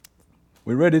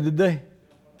We ready today?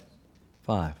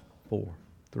 5, 4,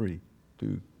 3,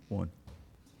 2, 1.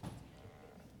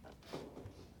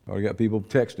 Already got people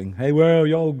texting. Hey, well,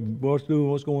 y'all,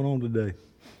 what's going on today?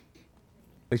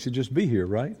 They should just be here,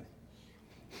 right?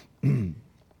 I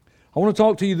want to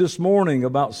talk to you this morning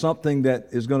about something that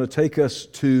is going to take us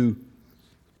through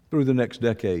the next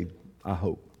decade, I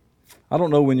hope. I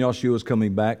don't know when Yahshua's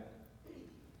coming back.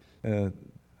 A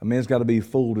man's got to be a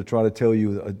fool to try to tell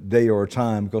you a day or a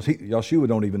time, because Yahshua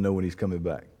don't even know when he's coming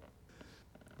back.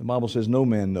 The Bible says no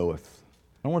man knoweth.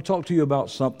 I want to talk to you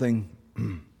about something,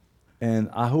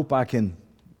 and I hope I can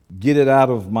get it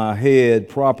out of my head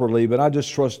properly, but I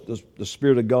just trust the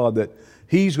Spirit of God that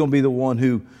He's going to be the one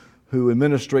who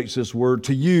administrates this word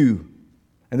to you,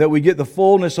 and that we get the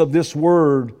fullness of this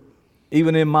word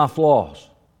even in my flaws,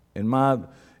 in my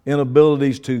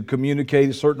inabilities to communicate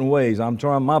in certain ways. I'm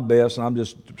trying my best, and I'm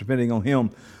just depending on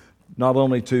Him not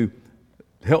only to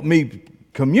help me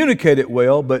communicate it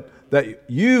well, but that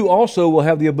you also will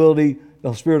have the ability,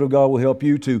 the Spirit of God will help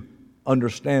you to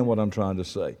understand what I'm trying to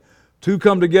say. Two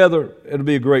come together, it'll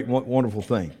be a great, wonderful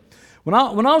thing. When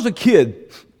I was a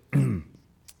kid,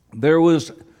 there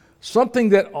was something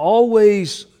that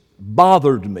always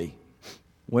bothered me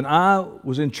when I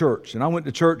was in church. And I went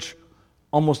to church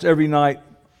almost every night,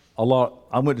 a lot.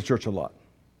 I went to church a lot.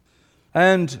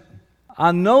 And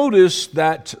I noticed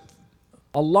that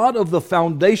a lot of the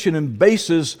foundation and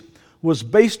basis was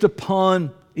based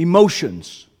upon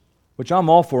emotions, which I'm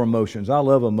all for emotions. I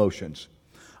love emotions.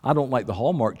 I don't like the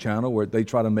Hallmark Channel where they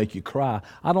try to make you cry.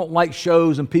 I don't like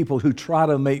shows and people who try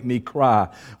to make me cry.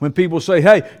 When people say,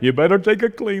 hey, you better take a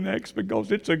Kleenex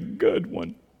because it's a good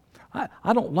one.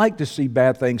 I don't like to see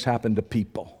bad things happen to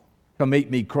people to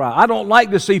make me cry. I don't like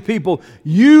to see people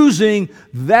using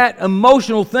that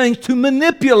emotional thing to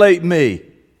manipulate me.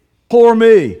 Poor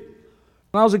me.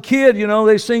 When I was a kid,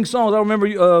 they sing songs. I remember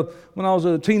when I was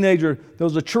a teenager, there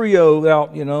was a trio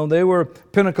out, they were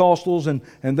Pentecostals,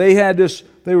 and they had this,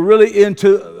 they were really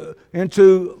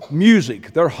into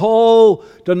music. Their whole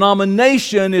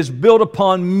denomination is built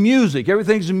upon music.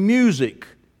 Everything's music.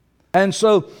 And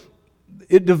so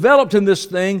it developed in this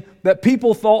thing that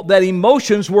people thought that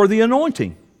emotions were the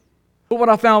anointing. But what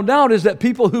I found out is that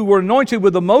people who were anointed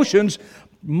with emotions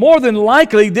more than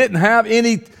likely didn't have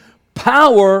any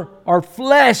power or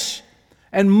flesh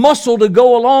and muscle to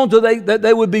go along that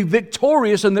they would be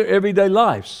victorious in their everyday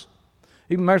lives.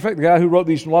 Even matter of fact, the guy who wrote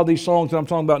a lot of these songs that I'm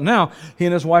talking about now, he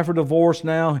and his wife are divorced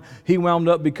now. He wound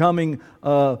up becoming,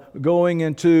 going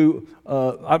into,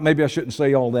 maybe I shouldn't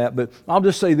say all that, but I'll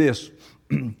just say this.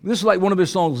 This is like one of his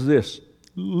songs is this.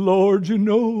 Lord,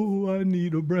 I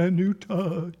need a brand new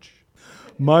touch.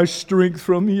 My strength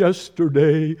from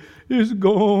yesterday is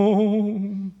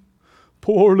gone.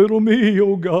 Poor little me,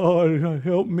 oh God,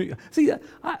 help me. See,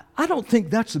 I don't think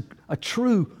that's a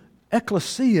true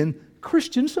ecclesian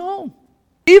Christian song.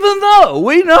 Even though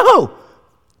we know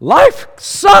life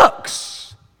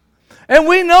sucks and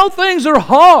we know things are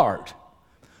hard.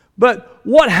 But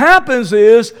what happens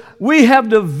is we have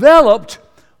developed,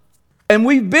 and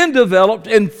we've been developed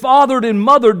and fathered and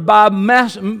mothered by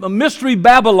Mystery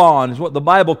Babylon is what the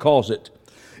Bible calls it.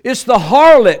 It's the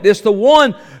harlot. It's the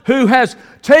one who has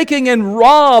taken and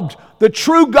robbed the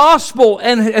true gospel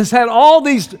and has had all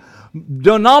these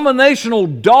denominational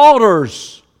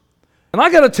daughters. And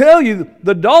I got to tell you,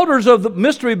 the daughters of the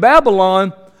Mystery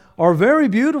Babylon are very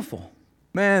beautiful.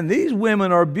 Man, these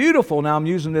women are beautiful. Now, I'm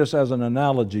using this as an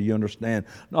analogy, you understand,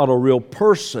 not a real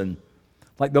person,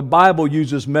 like the Bible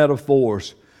uses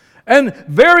metaphors. And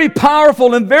very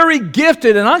powerful and very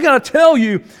gifted. And I got to tell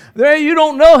you, you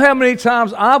don't know how many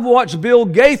times I've watched Bill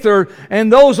Gaither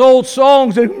and those old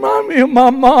songs that remind me of my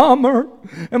mama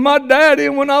and my daddy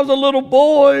when I was a little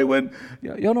boy.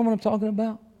 Y'all know what I'm talking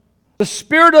about? The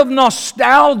spirit of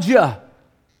nostalgia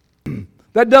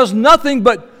that does nothing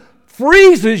but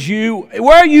freezes you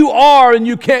where you are, and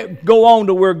you can't go on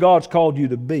to where God's called you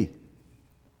to be.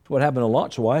 That's what happened to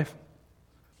Lot's wife.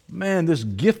 Man, this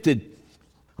gifted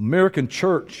American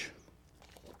church,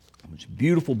 which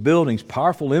beautiful buildings,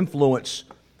 powerful influence,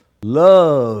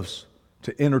 loves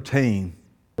to entertain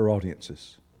her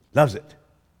audiences. Loves it.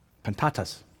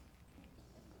 Cantatas.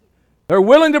 They're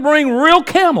willing to bring real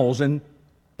camels and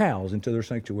cows into their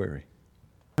sanctuary.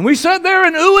 And we sat there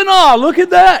and ooh and ah, look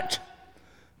at that.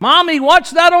 Mommy,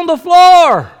 watch that on the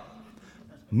floor.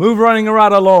 Move running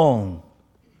right along.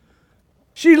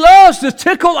 She loves to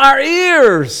tickle our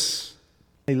ears.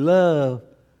 They love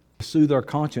to soothe our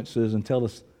consciences and tell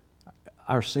us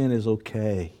our sin is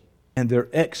okay. And they're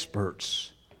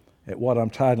experts at what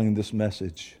I'm titling this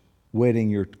message,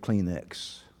 Wetting Your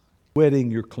Kleenex.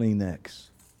 Wetting your Kleenex.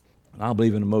 I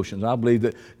believe in emotions. I believe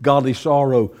that godly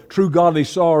sorrow, true godly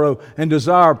sorrow and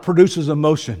desire produces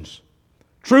emotions.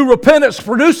 True repentance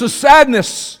produces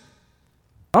sadness.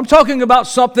 I'm talking about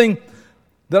something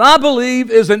that I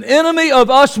believe is an enemy of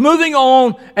us moving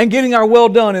on and getting our well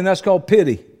done, and that's called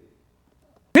pity.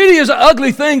 Pity is an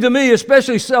ugly thing to me,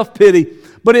 especially self-pity,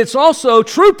 but it's also,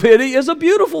 true pity is a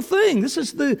beautiful thing. This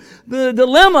is the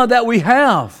dilemma that we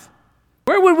have.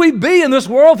 Where would we be in this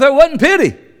world if there wasn't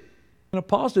pity? In a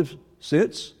positive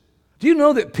sense. Do you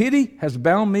know that pity has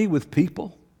bound me with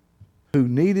people who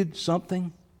needed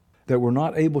something that were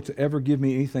not able to ever give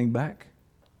me anything back?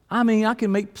 I mean, I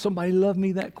can make somebody love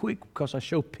me that quick because I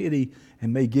show pity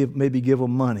and maybe give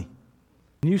them money.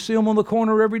 And you see them on the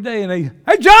corner every day and they,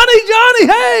 hey, Johnny,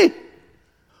 hey!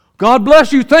 God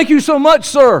bless you. Thank you so much,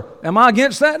 sir. Am I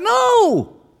against that?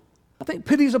 No. I think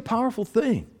pity is a powerful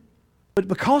thing. But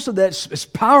because of that, it's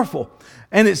powerful.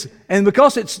 And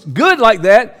because it's good like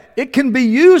that, it can be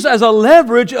used as a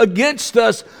leverage against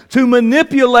us to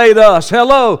manipulate us.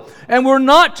 Hello. And we're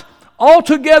not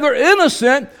altogether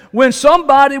innocent when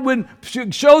somebody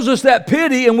shows us that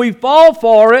pity and we fall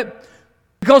for it,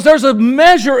 because there's a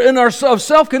measure in our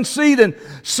self-conceit and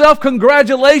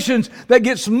self-congratulations that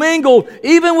gets mingled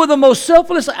even with the most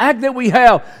selfless act that we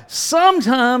have.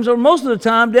 Sometimes, or most of the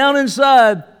time, down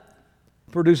inside,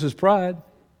 produces pride.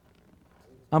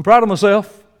 I'm proud of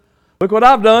myself. Look what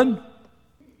I've done.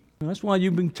 And that's why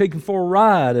you've been taken for a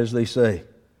ride, as they say.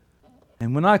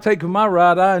 And when I take my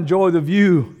ride, I enjoy the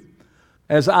view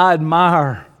as I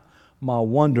admire my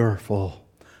wonderful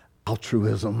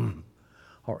altruism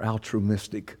or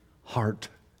altruistic heart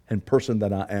and person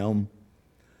that I am.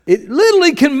 It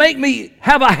literally can make me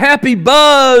have a happy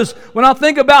buzz when I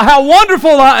think about how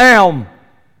wonderful I am.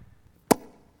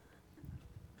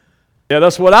 Yeah,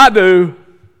 that's what I do.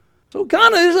 So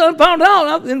kind of, I found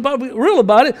out, and probably real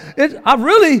about it, I've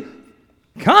really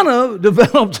kind of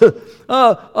developed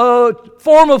a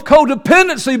form of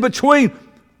codependency between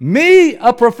me,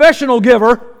 a professional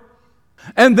giver,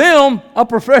 and them, a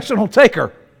professional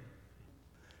taker.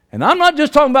 And I'm not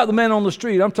just talking about the man on the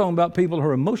street. I'm talking about people who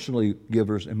are emotionally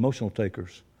givers, emotional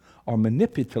takers, or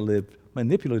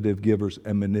manipulative givers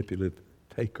and manipulative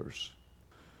takers.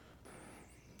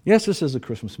 Yes, this is a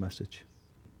Christmas message.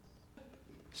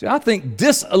 See, I think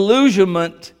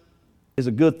disillusionment is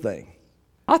a good thing.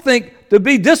 I think to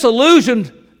be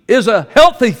disillusioned is a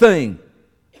healthy thing.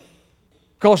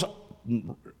 Because,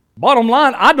 bottom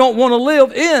line, I don't want to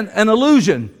live in an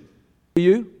illusion. Do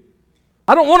you?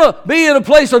 I don't want to be in a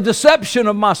place of deception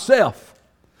of myself.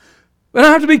 But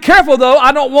I have to be careful, though.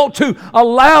 I don't want to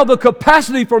allow the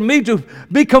capacity for me to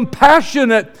be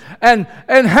compassionate and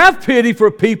have pity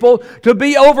for people to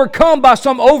be overcome by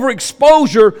some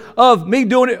overexposure of me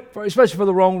doing it, especially for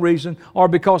the wrong reason, or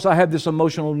because I have this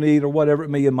emotional need or whatever it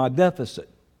may be in my deficit.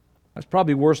 That's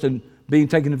probably worse than being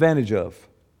taken advantage of.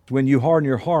 When you harden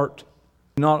your heart,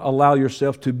 not allow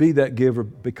yourself to be that giver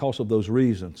because of those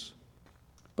reasons.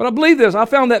 But I believe this. I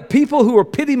found that people who are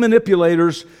pity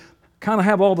manipulators kind of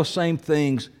have all the same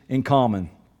things in common.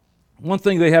 One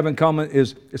thing they have in common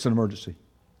is it's an emergency.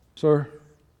 Sir,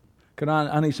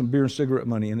 I need some beer and cigarette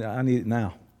money, and I need it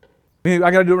now. I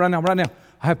got to do it right now.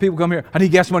 I have people come here. I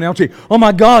need gas money. I'll tell you, oh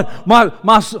my God,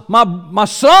 my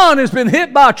son has been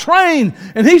hit by a train,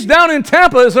 and he's down in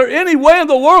Tampa. Is there any way in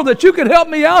the world that you can help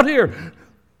me out here?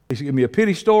 He said, give me a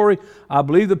pity story. I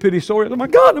believe the pity story. Oh my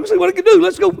God, let me see what I can do.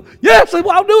 Let's go. Yes, well,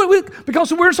 I'll do it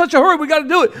because we're in such a hurry. We got to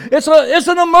do it. It's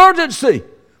an emergency.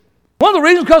 One of the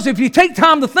reasons, because if you take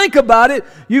time to think about it,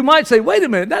 you might say, wait a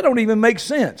minute, that don't even make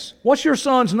sense. What's your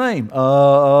son's name?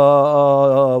 Bob.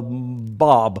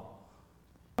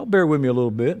 I'll bear with me a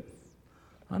little bit.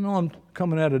 I know I'm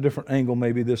coming at a different angle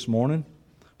maybe this morning,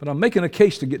 but I'm making a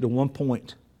case to get to one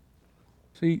point.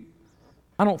 See,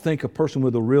 I don't think a person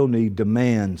with a real need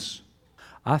demands.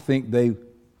 I think they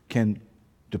can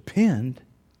depend.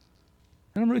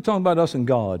 And I'm really talking about us and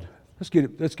God. Let's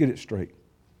get it straight.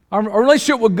 Our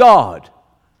relationship with God.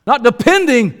 Not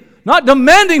depending, not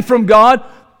demanding from God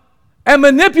and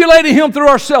manipulating Him through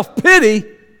our self-pity,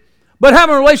 but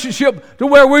having a relationship to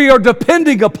where we are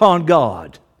depending upon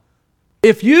God.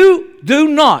 If you do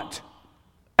not,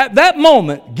 at that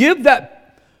moment, give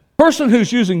that person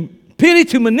who's using pity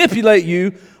to manipulate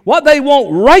you what they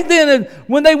want right then, and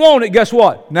when they want it, guess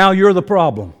what? Now you're the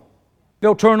problem.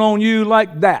 They'll turn on you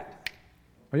like that.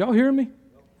 Are y'all hearing me?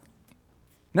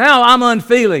 Now I'm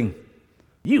unfeeling.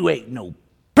 You ain't no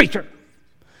preacher.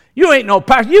 You ain't no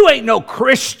pastor. You ain't no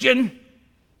Christian.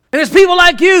 And it's people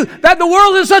like you that the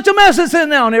world is such a mess it's in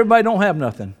now, and everybody don't have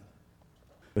nothing.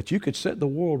 But you could set the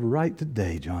world right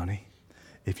today, Johnny,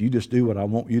 if you just do what I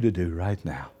want you to do right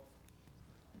now.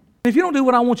 If you don't do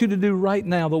what I want you to do right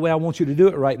now, the way I want you to do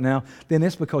it right now, then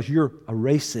it's because you're a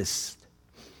racist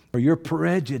or you're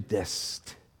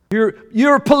prejudiced.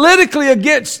 You're politically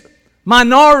against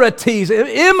minorities,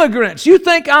 immigrants. You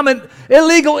think I'm an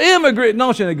illegal immigrant,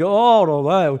 don't you? And they go,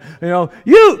 oh, that,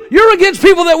 you're against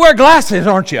people that wear glasses,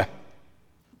 aren't you?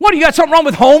 What, you got something wrong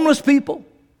with homeless people?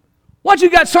 What, you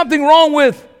got something wrong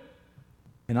with?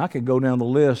 And I could go down the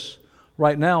list.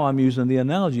 Right now I'm using the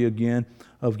analogy again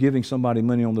of giving somebody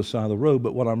money on the side of the road,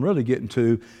 but what I'm really getting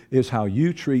to is how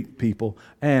you treat people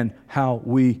and how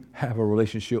we have a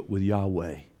relationship with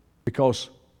Yahweh. Because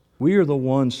we are the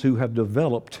ones who have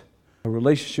developed a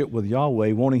relationship with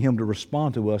Yahweh, wanting Him to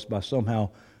respond to us by somehow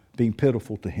being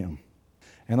pitiful to Him.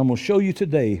 And I'm going to show you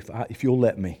today, if you'll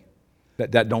let me,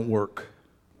 that don't work.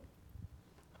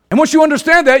 And once you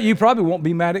understand that, you probably won't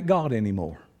be mad at God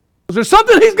anymore. Because there's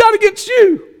something He's got against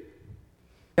you.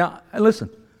 Now, and listen,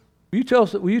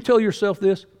 will you tell yourself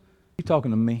this? He's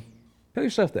talking to me. Tell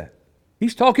yourself that.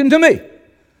 He's talking to me.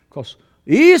 Because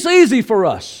it's easy for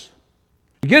us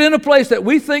to get in a place that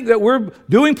we think that we're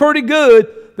doing pretty good,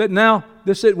 that now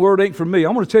this word ain't for me.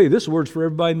 I'm going to tell you, this word's for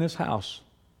everybody in this house.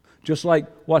 Just like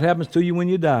what happens to you when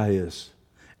you die is.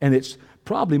 And it's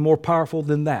probably more powerful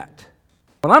than that.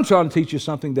 But I'm trying to teach you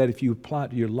something that if you apply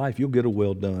it to your life, you'll get a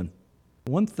well done.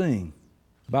 One thing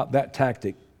about that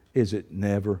tactic is it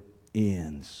never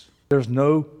ends. There's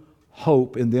no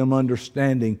hope in them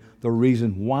understanding the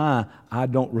reason why I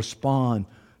don't respond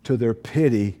to their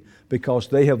pity, because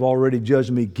they have already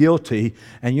judged me guilty.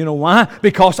 And you know why?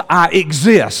 Because I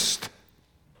exist.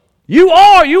 You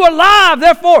are alive,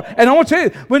 therefore. And I want to tell you,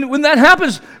 when that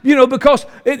happens, because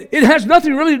it has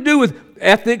nothing really to do with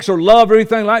ethics or love or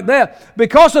anything like that.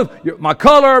 Because of my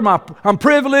color, I'm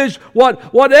privileged,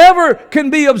 whatever can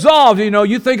be absolved.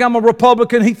 You think I'm a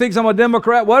Republican, he thinks I'm a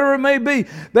Democrat, whatever it may be.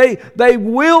 They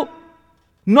will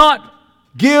not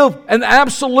give an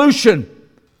absolution.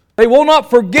 They will not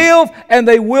forgive, and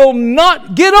they will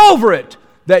not get over it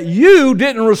that you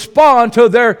didn't respond to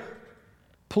their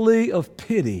plea of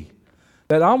pity.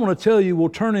 That I want to tell you will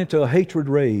turn into a hatred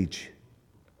rage.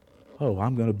 Oh,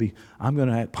 I'm going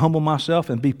to humble myself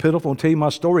and be pitiful and tell you my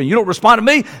story, and you don't respond to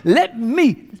me? Let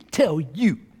me tell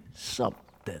you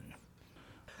something.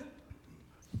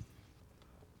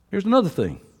 Here's another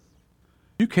thing.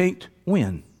 You can't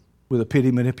win with a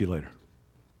pity manipulator.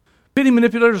 Pity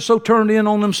manipulators are so turned in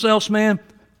on themselves, man,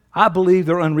 I believe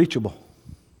they're unreachable.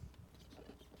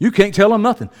 You can't tell them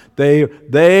nothing.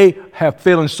 They have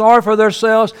feeling sorry for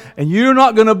themselves, and you're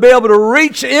not going to be able to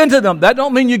reach into them. That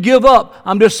don't mean you give up.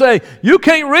 I'm just saying, you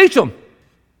can't reach them.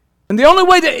 And the only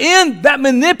way to end that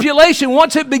manipulation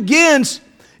once it begins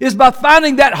is by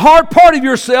finding that hard part of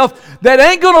yourself that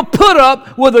ain't going to put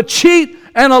up with a cheat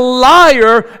and a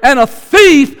liar and a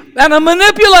thief and a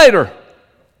manipulator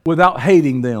without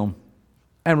hating them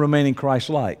and remaining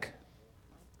Christ-like.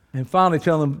 And finally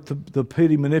telling the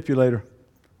pity manipulator,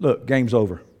 look, game's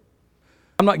over.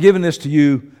 I'm not giving this to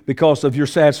you because of your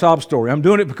sad sob story. I'm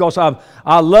doing it because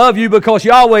I love you, because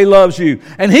Yahweh loves you.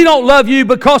 And He don't love you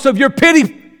because of your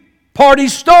pity party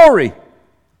story.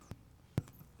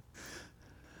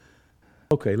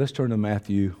 Okay, let's turn to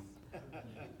Matthew.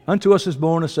 Unto us is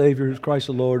born a Savior, Christ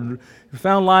the Lord.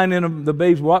 Found lying in the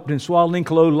babes wrapped in swaddling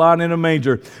clothes, lying in a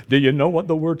manger. Do you know what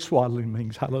the word swaddling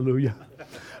means? Hallelujah.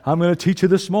 I'm going to teach you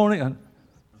this morning.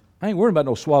 I ain't worried about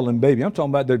no swaddling baby. I'm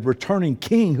talking about the returning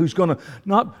king who's going to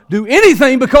not do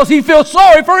anything because he feels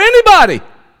sorry for anybody.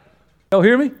 Y'all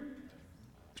hear me?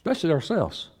 Especially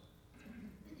ourselves.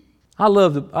 I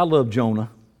love Jonah.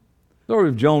 The story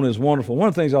of Jonah is wonderful. One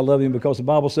of the things I love him because the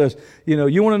Bible says, you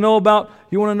want to know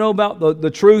about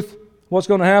the truth, what's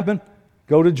going to happen?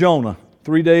 Go to Jonah.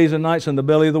 3 days and nights in the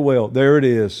belly of the whale. There it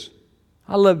is.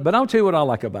 I love it, but I'll tell you what I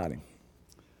like about him.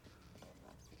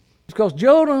 It's because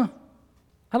Jonah,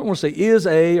 I don't want to say is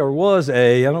or was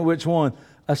I don't know which one,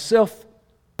 a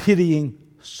self-pitying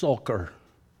sulker.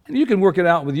 And you can work it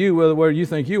out with you where you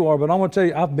think you are, but I'm going to tell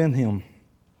you, I've been him.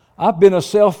 I've been a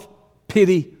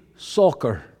self-pity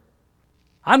sulker.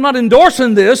 I'm not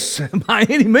endorsing this by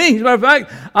any means. As a matter of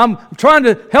fact, I'm trying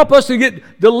to help us to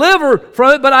get delivered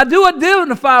from it, but I do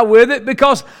identify with it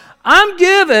because I'm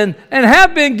given and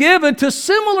have been given to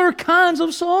similar kinds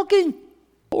of sulking.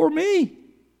 Or me.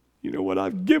 You know what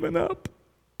I've given up?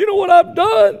 You know what I've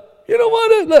done? You know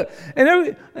what? Look,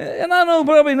 and I know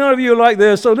probably none of you are like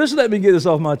this, so just let me get this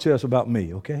off my chest about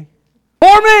me, okay?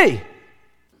 For me,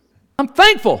 I'm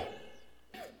thankful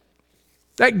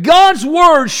that God's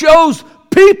Word shows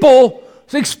people's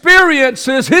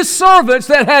experiences, His servants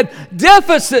that had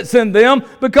deficits in them,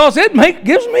 because it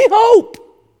gives me hope.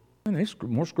 And they're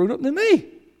more screwed up than me.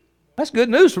 That's good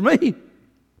news for me.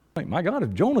 Like, my God,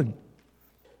 if Jonah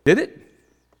did it.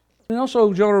 And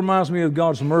also, Jonah reminds me of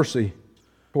God's mercy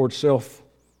towards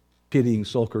self-pitying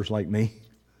sulkers like me.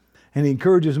 And He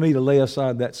encourages me to lay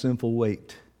aside that sinful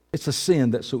weight. It's a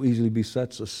sin that so easily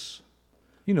besets us.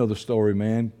 You know the story,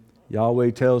 man.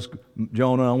 Yahweh tells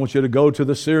Jonah, I want you to go to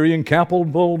the Syrian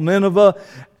capital, Nineveh.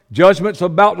 Judgment's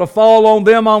about to fall on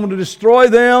them. I'm going to destroy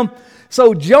them.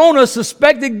 So Jonah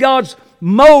suspected God's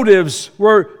motives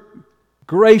were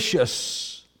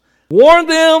gracious. Warn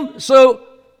them so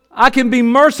I can be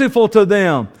merciful to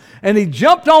them. And he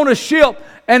jumped on a ship,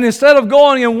 and instead of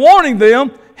going and warning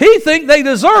them, he think they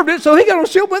deserved it, so he got on a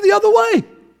ship and went the other way.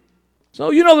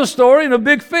 So you know the story, and a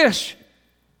big fish.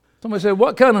 Somebody said,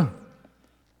 what kind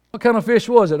of fish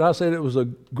was it? I said it was a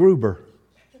grouper.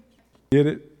 Get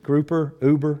it? Grouper,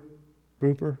 Uber,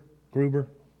 grouper, gruber.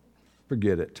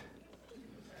 Forget it.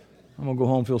 I'm going to go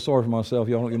home and feel sorry for myself.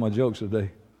 Y'all don't get my jokes today.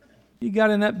 He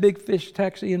got in that big fish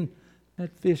taxi, and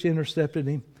that fish intercepted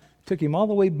him, took him all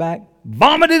the way back,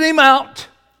 vomited him out.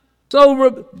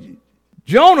 So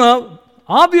Jonah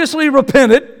obviously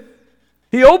repented.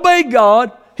 He obeyed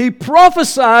God. He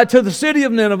prophesied to the city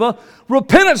of Nineveh.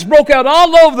 Repentance broke out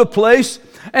all over the place.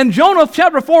 And Jonah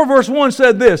chapter 4 verse 1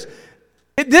 said this,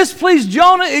 it displeased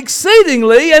Jonah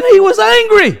exceedingly, and he was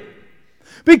angry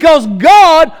because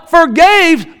God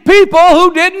forgave people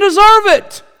who didn't deserve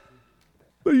it.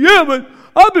 But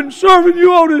I've been serving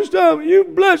you all this time, and you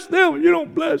bless them, and you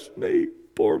don't bless me.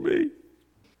 Poor me.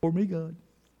 Poor me, God.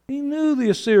 He knew the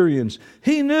Assyrians.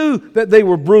 He knew that they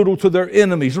were brutal to their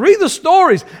enemies. Read the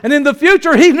stories. And in the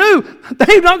future, he knew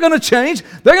they're not going to change.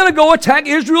 They're going to go attack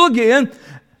Israel again.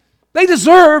 They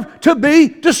deserve to be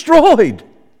destroyed.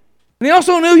 And he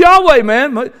also knew Yahweh,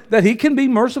 man, that He can be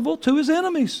merciful to His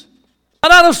enemies.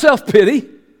 Not out of self-pity,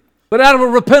 but out of a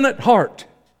repentant heart.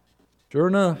 Sure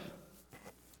enough,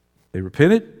 they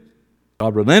repented.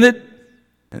 God relented.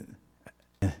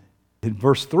 In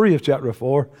verse 3 of chapter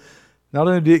 4, not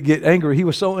only did he get angry, he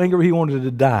was so angry he wanted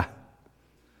to die.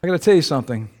 I got to tell you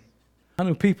something. I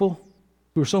know people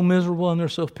who are so miserable in their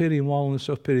self-pity and wallowing in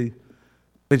self-pity,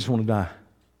 they just want to die.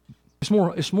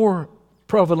 It's more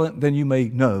prevalent than you may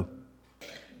know.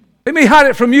 They may hide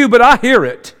it from you, but I hear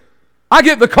it. I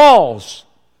get the calls.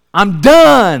 I'm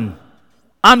done.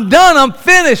 I'm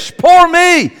finished. Poor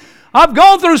me. I've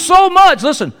gone through so much.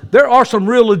 Listen, there are some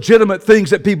real legitimate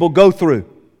things that people go through.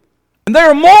 And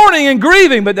they're mourning and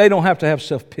grieving, but they don't have to have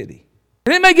self-pity.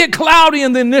 And it may get cloudy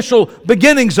in the initial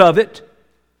beginnings of it.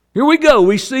 Here we go.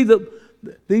 We see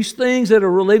these things that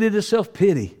are related to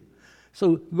self-pity.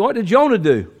 So what did Jonah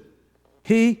do?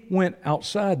 He went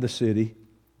outside the city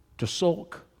to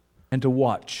sulk and to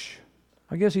watch.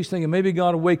 I guess he's thinking maybe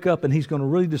God will wake up and He's going to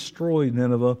really destroy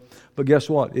Nineveh. But guess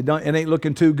what? It ain't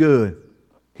looking too good.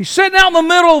 He's sitting out in the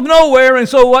middle of nowhere, and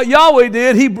so what Yahweh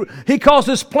did, he caused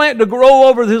this plant to grow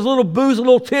over his little booth, a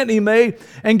little tent he made,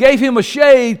 and gave him a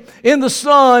shade in the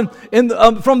sun,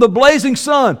 from the blazing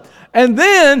sun. And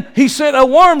then he sent a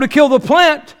worm to kill the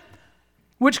plant,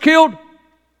 which killed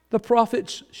the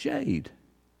prophet's shade.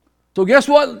 So guess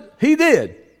what he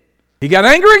did? He got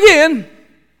angry again,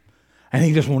 and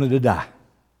he just wanted to die.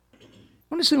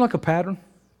 Doesn't it seem like a pattern?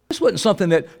 This wasn't something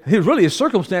that, really his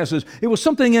circumstances, it was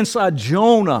something inside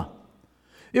Jonah.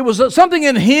 It was something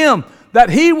in him that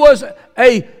he was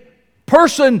a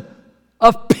person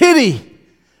of pity.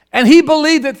 And he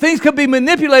believed that things could be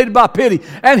manipulated by pity.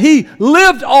 And he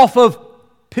lived off of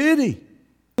pity.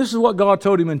 This is what God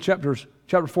told him in chapter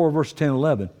 4, verse 10 and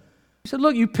 11. He said,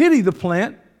 look, you pity the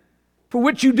plant for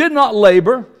which you did not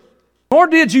labor, nor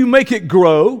did you make it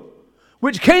grow,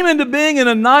 which came into being in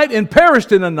a night and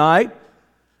perished in a night.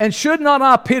 And should not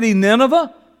I pity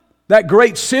Nineveh, that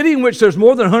great city in which there's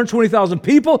more than 120,000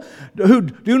 people who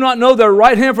do not know their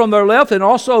right hand from their left, and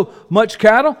also much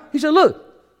cattle? He said, look,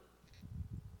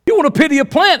 you want to pity a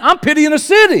plant, I'm pitying a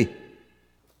city.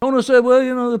 Jonah said,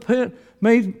 well, the plant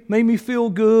made me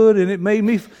feel good, and it made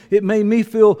me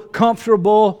feel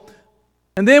comfortable.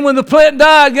 And then when the plant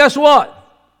died, guess what?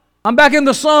 I'm back in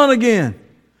the sun again.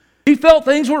 He felt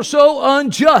things were so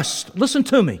unjust. Listen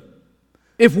to me.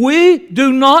 If we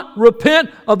do not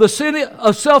repent of the sin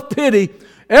of self-pity,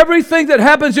 everything that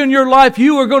happens in your life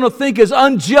you are going to think is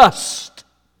unjust.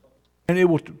 And it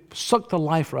will suck the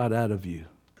life right out of you.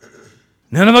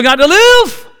 Nineveh got to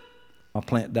live. My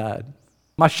plant died.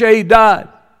 My shade died.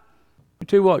 I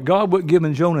tell you what, God wasn't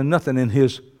giving Jonah nothing in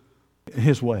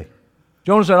his way.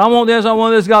 Jonah said, I want this, I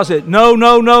want this. God said, no,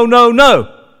 no, no, no, no.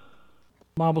 The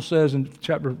Bible says in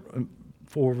chapter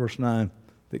 4, verse 9,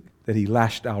 that he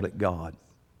lashed out at God.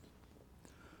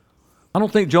 I don't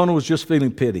think Jonah was just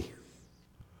feeling pity.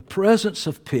 The presence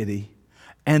of pity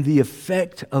and the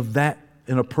effect of that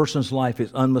in a person's life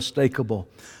is unmistakable.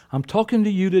 I'm talking to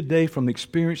you today from the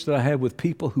experience that I had with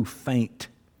people who faint.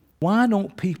 Why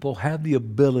don't people have the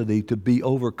ability to be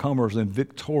overcomers and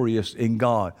victorious in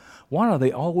God? Why are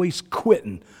they always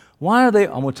quitting? Why are they?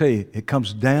 I'm going to tell you, it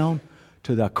comes down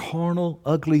to the carnal,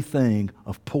 ugly thing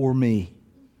of poor me.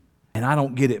 And I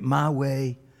don't get it my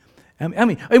way. I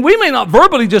mean, we may not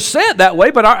verbally just say it that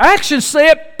way, but our actions say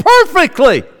it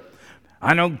perfectly.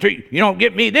 I know you don't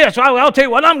get me this. I'll tell you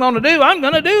what I'm going to do. I'm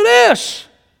going to do this.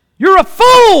 You're a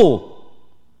fool.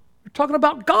 You're talking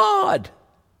about God.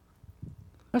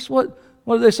 That's what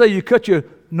do they say? You cut your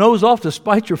nose off to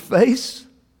spite your face?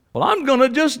 Well, I'm going to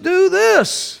just do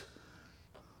this.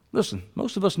 Listen,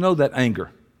 most of us know that anger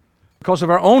because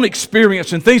of our own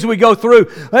experience and things that we go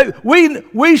through. We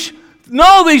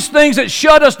know these things that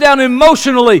shut us down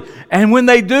emotionally, and when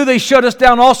they do, they shut us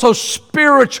down also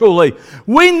spiritually.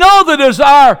 We know the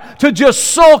desire to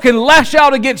just sulk and lash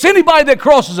out against anybody that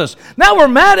crosses us. Now we're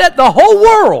mad at the whole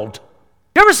world.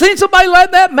 You ever seen somebody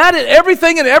like that? Mad at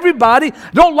everything and everybody,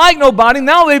 don't like nobody.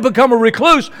 Now they become a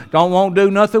recluse, won't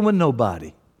do nothing with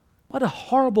nobody. What a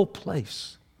horrible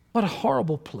place. What a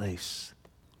horrible place.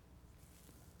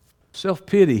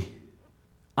 Self-pity,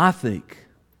 I think,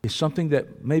 is something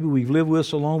that maybe we've lived with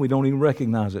so long we don't even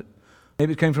recognize it.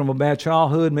 Maybe it came from a bad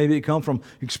childhood. Maybe it comes from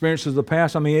experiences of the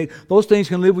past. I mean, those things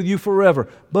can live with you forever,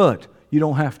 but you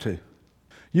don't have to.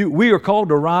 We are called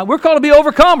to rise. We're called to be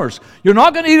overcomers. You're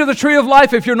not going to eat of the tree of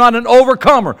life if you're not an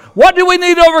overcomer. What do we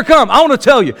need to overcome? I want to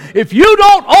tell you, if you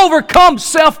don't overcome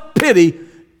self-pity,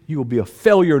 you will be a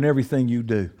failure in everything you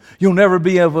do. You'll never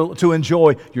be able to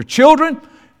enjoy your children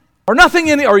or nothing,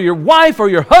 or your wife or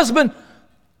your husband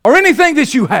or anything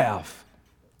that you have.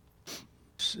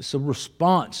 It's a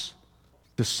response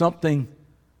to something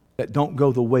that don't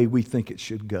go the way we think it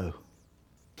should go.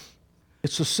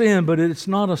 It's a sin, but it's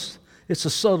not it's a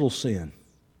subtle sin.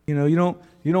 You know,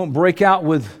 you don't break out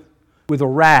with a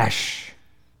rash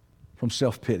from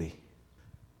self-pity.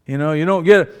 You know, you don't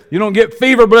get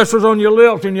fever blisters on your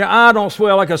lips and your eye don't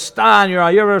swell like a sty in your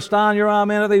eye. You ever have a sty in your eye,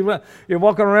 man? You're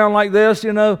walking around like this,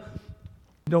 you know.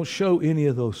 You don't show any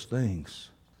of those things.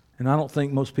 And I don't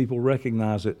think most people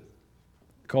recognize it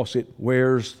because it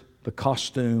wears the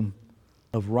costume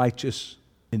of righteous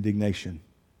indignation.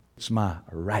 It's my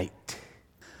right.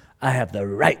 I have the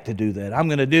right to do that. I'm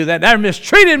going to do that. They're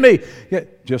mistreating me. Yeah,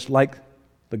 just like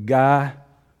the guy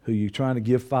who you're trying to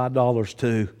give $5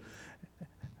 to.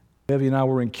 Bevy and I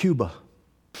were in Cuba.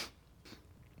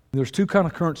 There's two kind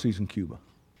of currencies in Cuba.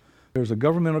 There's a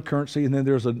governmental currency and then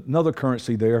there's another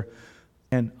currency there.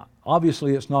 And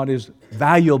obviously it's not as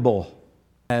valuable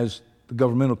as the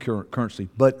governmental currency,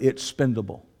 but it's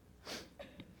spendable.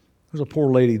 There's a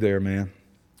poor lady there, man.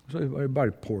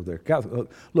 Everybody poor there.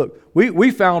 Look,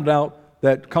 we found out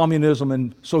that communism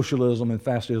and socialism and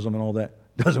fascism and all that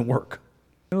doesn't work.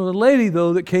 There was a lady,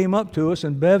 though, that came up to us,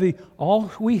 and Bevy,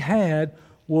 all we had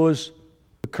was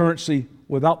the currency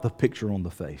without the picture on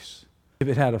the face. If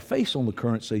it had a face on the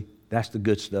currency, that's the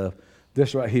good stuff.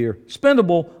 This right here,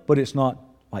 spendable, but it's not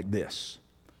like this.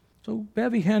 So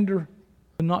Bevy handed her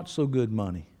the not so good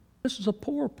money. This is a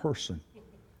poor person.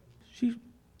 She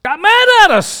got mad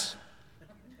at us.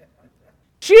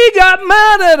 She got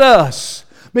mad at us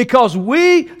because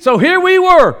so here we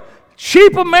were,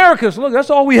 cheap Americans. Look,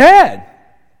 that's all we had.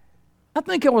 I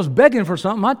think I was begging for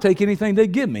something. I'd take anything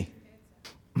they'd give me.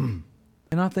 And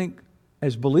I think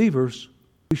as believers,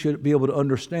 we should be able to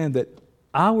understand that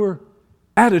our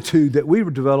attitude that we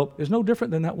develop is no different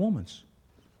than that woman's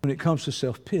when it comes to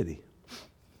self-pity.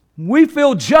 We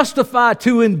feel justified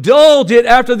to indulge it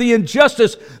after the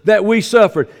injustice that we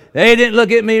suffered. They didn't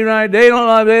look at me right. They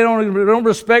don't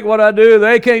respect what I do.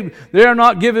 They're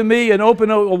not giving me an open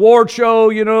award show.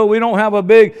 You know, we don't have a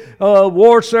big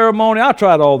award ceremony. I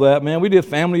tried all that, man. We did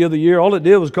Family of the Year. All it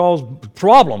did was cause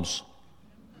problems.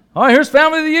 All right, here's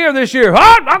Family of the Year this year.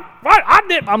 I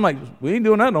did. I'm like, we ain't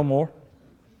doing that no more.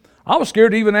 I was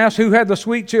scared to even ask who had the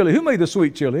sweet chili. Who made the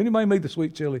sweet chili? Anybody made the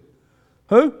sweet chili?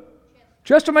 Who?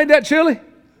 Chester made that chili?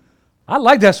 I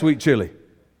like that sweet chili.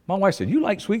 My wife said, you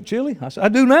like sweet chili? I said, I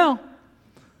do now.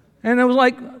 And it was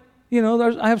like, you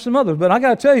know, I have some others. But I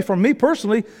got to tell you, for me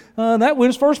personally, that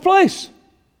wins first place.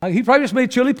 He probably just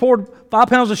made chili, poured 5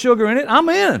 pounds of sugar in it. I'm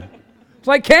in. It's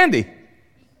like candy.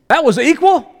 That was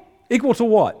equal? Equal to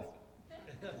what?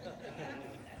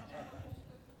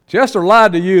 Chester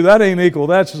lied to you. That ain't equal.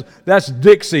 That's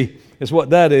Dixie is what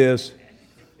that is.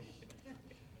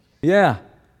 Yeah.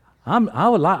 I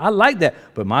like that.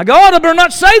 But my God, I better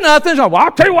not say nothing. So, well,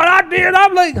 I'll tell you what I did.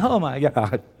 I'm like, oh my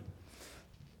God.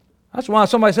 That's why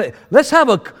somebody said, let's have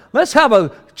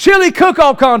a chili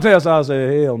cook-off contest. I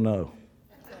say, hell no.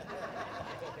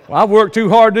 Well, I've worked too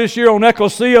hard this year on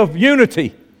Ecclesia of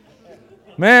Unity.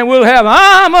 Man, we'll have,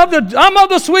 I'm of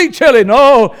the sweet chili.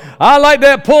 No, I like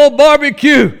that pulled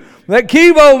barbecue that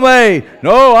Kivo made.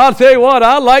 No, I'll tell you what,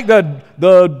 I like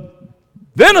the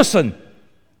venison.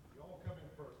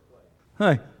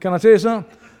 Hey, can I tell you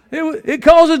something? It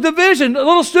causes division,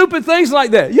 little stupid things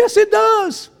like that. Yes, it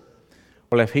does.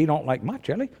 Well, if he don't like my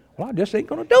chili, well, I just ain't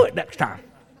going to do it next time.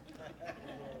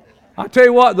 I tell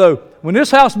you what, though, when this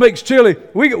house makes chili,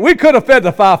 we could have fed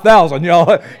the 5,000,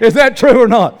 y'all. Is that true or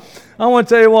not? I want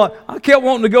to tell you what, I kept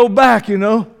wanting to go back, you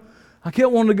know. I kept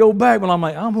wanting to go back, but I'm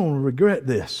like, I'm going to regret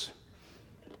this.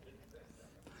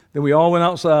 Then we all went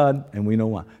outside, and we know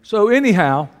why. So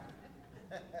anyhow,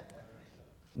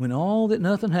 when all that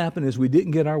nothing happened is we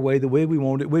didn't get our way the way we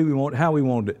wanted it, how we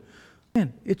wanted it.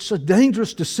 Man, it's a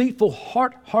dangerous, deceitful,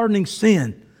 heart-hardening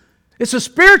sin. It's a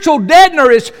spiritual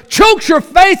deadener. It chokes your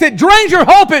faith. It drains your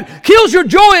hope. It kills your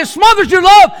joy. It smothers your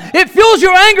love. It fuels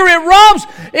your anger. It robs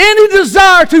any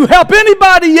desire to help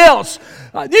anybody else.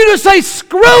 You just say,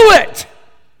 screw it.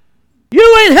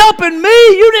 You ain't helping me.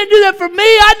 You didn't do that for me.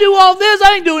 I do all this.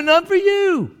 I ain't doing nothing for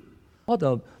you.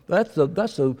 That's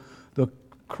the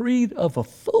creed of a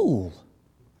fool.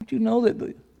 Don't you know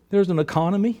that there's an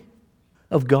economy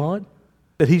of God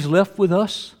that He's left with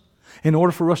us in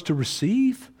order for us to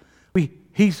receive?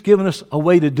 He's given us a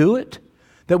way to do it,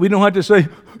 that we don't have to say,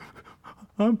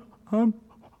 I'm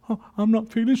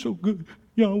not feeling so good,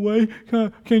 Yahweh.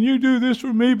 Can you do this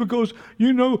for me? Because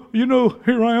you know,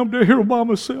 here I am here by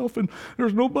myself, and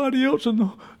there's nobody else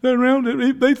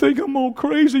around. They think I'm all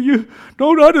crazy.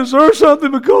 Don't I deserve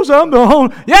something because I'm the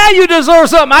home? Yeah, you deserve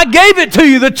something. I gave it to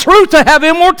you, the truth to have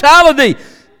immortality.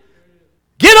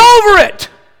 Get over it,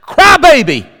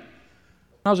 crybaby.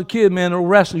 When I was a kid, man, the old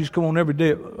wrestling used to come on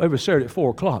every Saturday at 4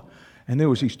 o'clock. And there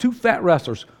was these two fat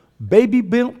wrestlers, Baby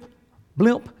Blimp,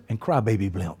 and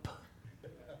Crybaby Blimp.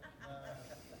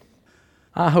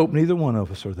 I hope neither one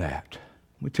of us are that.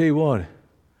 Let me tell you what,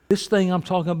 this thing I'm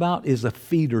talking about is a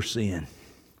feeder sin.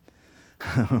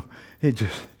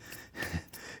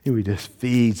 It just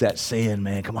feeds that sin,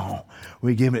 man. Come on.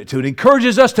 We're giving it to it. It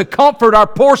encourages us to comfort our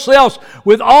poor selves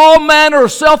with all manner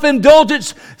of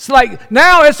self-indulgence. It's like,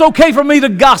 now it's okay for me to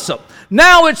gossip.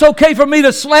 Now it's okay for me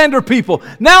to slander people.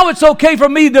 Now it's okay for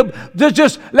me to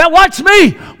just, watch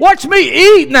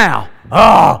me eat now.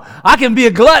 Oh, I can be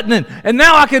a glutton, and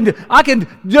now I can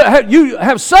you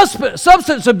have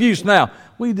substance abuse now.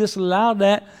 We disallow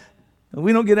that.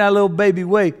 We don't get our little baby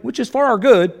way, which is for our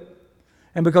good.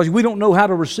 And because we don't know how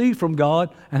to receive from God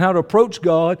and how to approach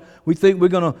God, we think we're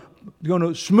going to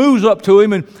schmooze up to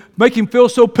Him and make Him feel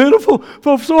so pitiful,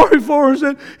 feel sorry for us.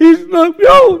 And He's like,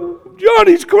 yo,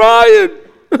 Johnny's crying.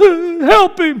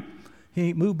 Help him. He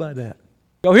ain't moved by that.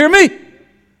 Y'all hear me?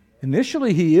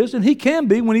 Initially He is, and He can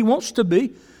be when He wants to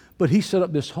be. But He set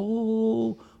up this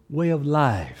whole way of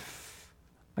life.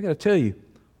 I got to tell you,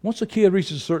 once a kid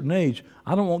reaches a certain age,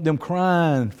 I don't want them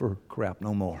crying for crap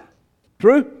no more.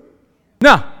 True?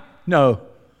 No.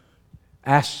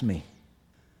 Ask me.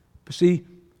 But see,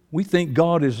 we think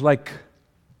God is like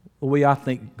the way I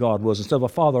think God was. Instead of a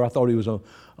father, I thought He was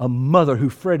a mother who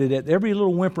fretted at every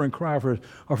little whimper and cry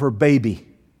of her baby.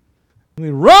 I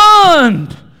mean,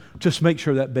 run! Just make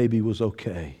sure that baby was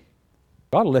okay.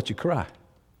 God will let you cry.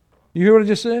 You hear what I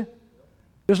just said?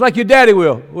 Just like your daddy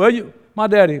will. Well, my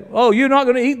daddy, you're not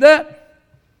going to eat that?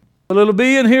 Well, it'll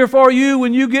be in here for you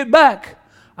when you get back.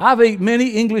 I've ate many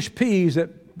English peas that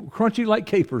were crunchy like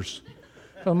capers.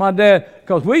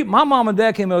 Because my mom and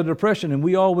dad came out of the Depression, and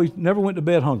we always never went to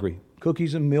bed hungry.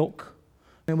 Cookies and milk.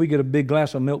 And we get a big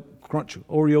glass of milk crunch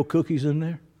Oreo cookies in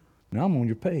there. Now I'm on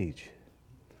your page.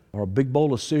 Or a big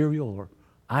bowl of cereal or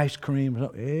ice cream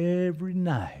every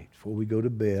night before we go to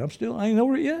bed. I ain't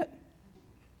over it yet.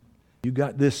 You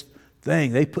got this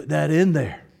thing. They put that in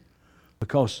there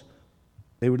because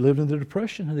they were living in the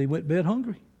Depression and they went to bed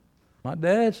hungry. My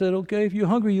dad said, okay, if you're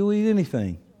hungry, you'll eat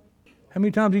anything. How many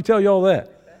times did he tell you all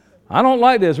that? I don't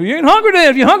like this. Well, you ain't hungry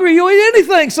then. If you're hungry, you'll eat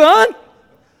anything, son.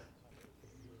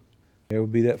 There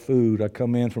would be that food. I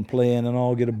come in from playing and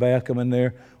all, get a bath, come in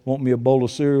there, want me a bowl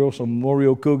of cereal, some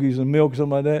Oreo cookies and milk,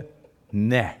 something like that.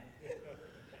 Nah.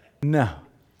 No.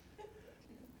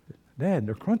 Dad,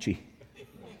 they're crunchy.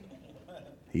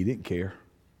 He didn't care.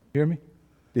 Hear me?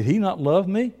 Did he not love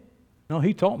me? No,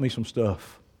 he taught me some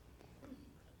stuff.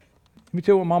 Let me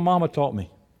tell you what my mama taught me.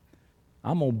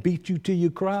 I'm going to beat you till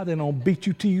you cry, then I'm going to beat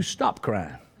you till you stop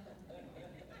crying.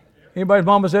 Anybody's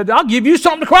mama said, I'll give you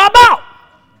something to cry about.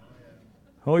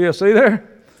 Oh, yeah, see there?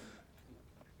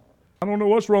 I don't know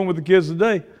what's wrong with the kids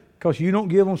today because you don't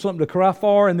give them something to cry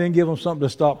for and then give them something to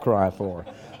stop crying for.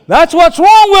 That's what's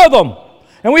wrong with them.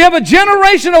 And we have a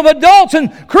generation of adults,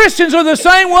 and Christians are the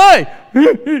same way.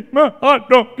 I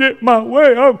don't get my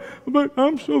way.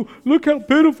 Look how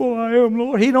pitiful I am,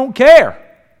 Lord. He don't care.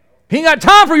 He ain't got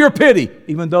time for your pity,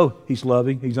 even though He's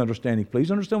loving, He's understanding.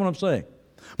 Please understand what I'm saying.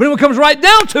 But when it comes right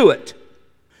down to it,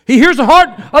 He hears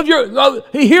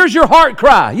He hears your heart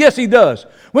cry. Yes, He does.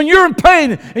 When you're in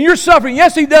pain and you're suffering,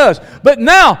 yes, He does. But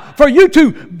now, for you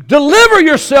to deliver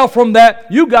yourself from that,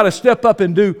 you've got to step up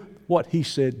and do what He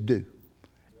said do.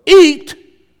 Eat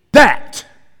that.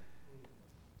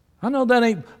 I know that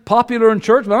ain't popular in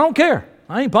church, but I don't care.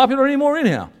 I ain't popular anymore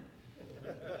anyhow.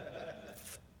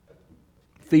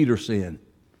 Feed or sin.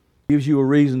 Gives you a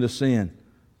reason to sin.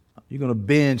 You're going to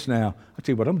binge now. I'll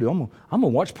tell you what I'm going to do. I'm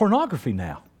going to watch pornography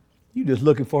now. You're just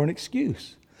looking for an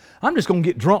excuse. I'm just going to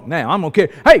get drunk now. I'm going to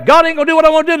care. Hey, God ain't going to do what I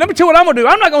want to do. Let me tell you what I'm going to do.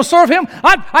 I'm not going to serve Him.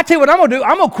 I tell you what I'm going to do.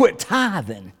 I'm going to quit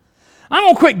tithing. I'm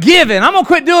going to quit giving. I'm going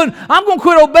to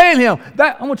quit obeying Him.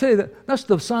 I'm going to tell you that's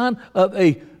the sign of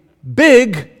a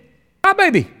big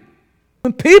crybaby.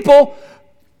 When people,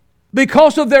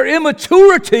 because of their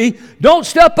immaturity, don't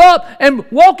step up and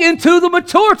walk into the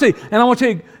maturity. And I want to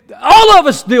tell you, all of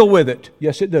us deal with it.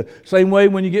 Yes, it does. Same way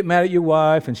when you get mad at your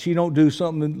wife and she don't do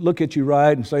something and look at you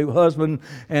right and say husband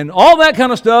and all that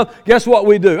kind of stuff. Guess what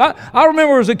we do? I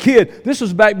remember as a kid, this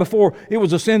was back before it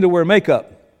was a sin to wear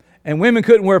makeup. And women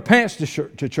couldn't wear pants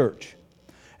to church.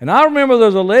 And I remember there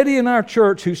was a lady in our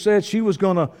church who said she was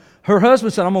going to, her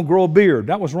husband said, I'm going to grow a beard.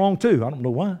 That was wrong too. I don't know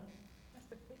why.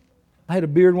 I had a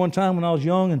beard one time when I was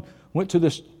young and went to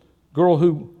this girl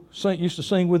who used to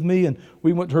sing with me, and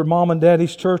we went to her mom and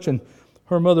daddy's church, and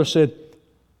her mother said,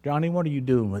 Johnny, what are you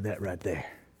doing with that right there?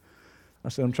 I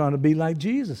said, I'm trying to be like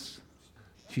Jesus.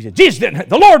 She said,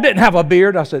 the Lord didn't have a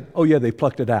beard. I said, oh yeah, they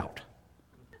plucked it out.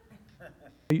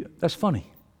 That's funny.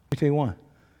 Let me tell you why.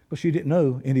 Because she didn't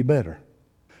know any better.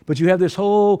 But you have this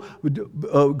whole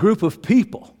group of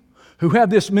people who have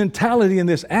this mentality and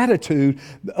this attitude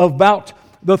about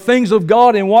the things of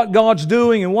God and what God's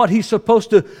doing and what He's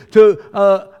supposed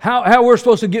how we're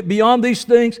supposed to get beyond these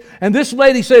things. And this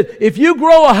lady said, if you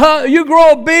grow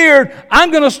a beard,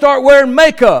 I'm going to start wearing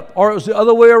makeup. Or it was the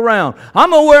other way around. I'm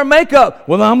going to wear makeup.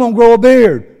 Well, I'm going to grow a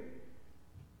beard.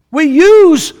 We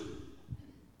use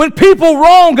when people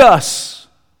wrong us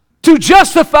to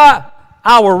justify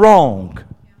our wrong.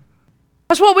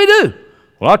 That's what we do.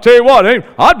 Well, I tell you what,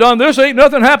 I've done this, ain't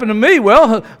nothing happened to me.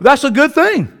 Well, that's a good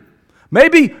thing.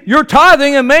 Maybe you're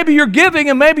tithing and maybe you're giving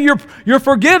and maybe you're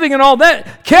forgiving and all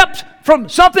that kept from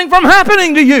something from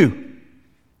happening to you.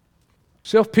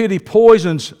 Self-pity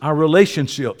poisons our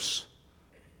relationships.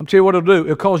 I'm telling you what it'll do.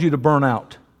 It'll cause you to burn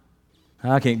out.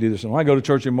 I can't do this. When I go to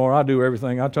church anymore, I do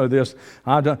everything. I try this.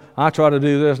 I try to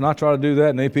do this and I try to do that,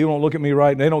 and people don't look at me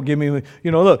right and they don't give me,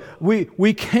 look,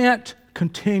 we can't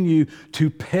continue to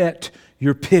pet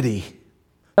your pity.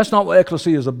 That's not what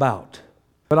ecclesia is about.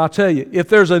 But I'll tell you, if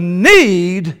there's a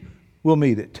need, we'll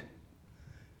meet it.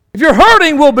 If you're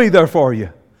hurting, we'll be there for you.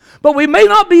 But we may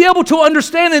not be able to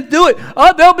understand and do it.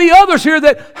 There'll be others here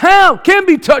that can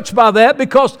be touched by that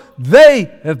because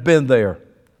they have been there.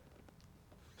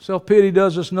 Self-pity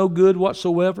does us no good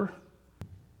whatsoever.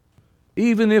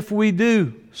 Even if we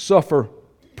do suffer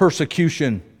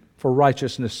persecution for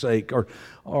righteousness' sake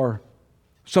or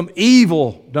some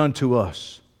evil done to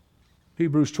us.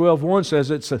 Hebrews 12:1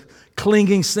 says it's a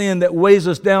clinging sin that weighs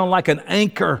us down like an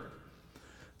anchor.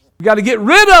 We've got to get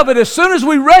rid of it as soon as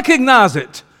we recognize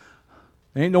it.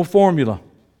 There ain't no formula.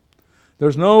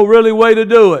 There's no really way to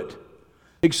do it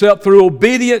except through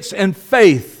obedience and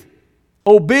faith.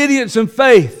 Obedience and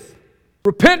faith.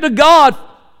 Repent to God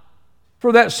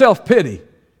for that self-pity.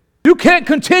 You can't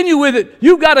continue with it.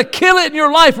 You've got to kill it in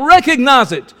your life.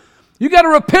 Recognize it. You got to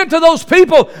repent to those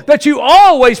people that you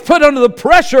always put under the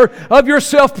pressure of your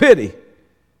self-pity. It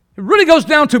really goes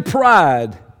down to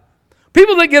pride.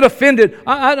 People that get offended.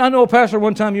 I know a pastor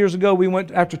one time years ago, we went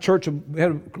after church and we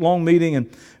had a long meeting and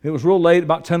it was real late,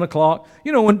 about 10 o'clock.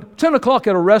 When 10 o'clock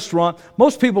at a restaurant,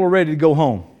 most people are ready to go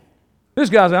home. This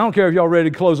guy said, I don't care if y'all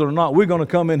ready to close it or not. We're going to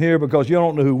come in here because you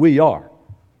don't know who we are.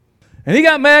 And he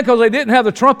got mad because they didn't have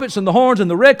the trumpets and the horns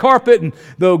and the red carpet and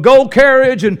the gold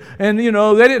carriage and they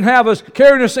didn't have us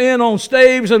carrying us in on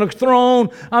staves and a throne.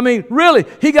 I mean, really,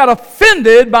 he got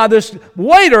offended by this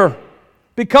waiter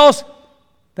because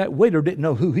that waiter didn't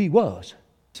know who he was. I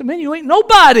said, man, you ain't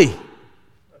nobody.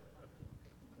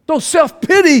 So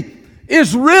self-pity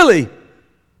is really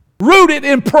rooted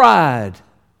in pride.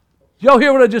 Y'all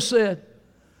hear what I just said?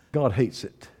 God hates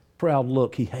it. Proud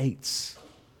look, He hates.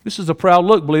 This is a proud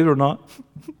look, believe it or not.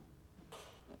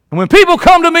 And when people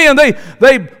come to me and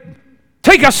they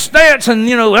take a stance and,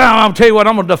 I'll tell you what,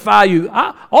 I'm going to defy you.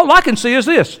 All I can see is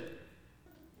this.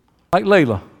 Like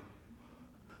Layla.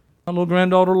 My little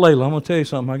granddaughter Layla, I'm going to tell you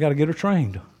something. I got to get her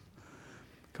trained.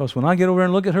 Because when I get over there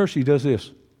and look at her, she does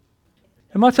this.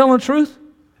 Am I telling the truth?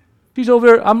 She's over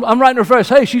there. I'm writing her face.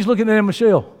 Hey, she's looking at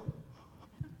Michelle.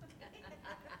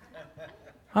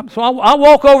 So I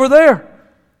walk over there.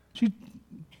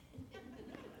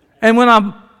 And when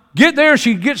I get there,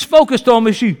 she gets focused on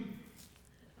me.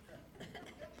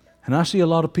 And I see a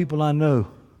lot of people I know.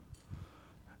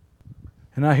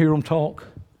 And I hear them talk.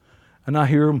 And I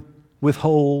hear them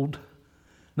withhold.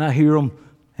 And I hear them,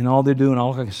 and all they're doing,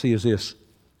 all I can see is this.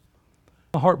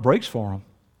 My heart breaks for them.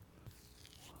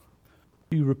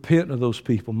 You repent of those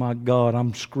people. My God,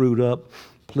 I'm screwed up.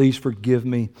 Please forgive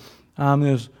me. I'm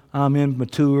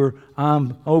immature.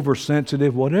 I'm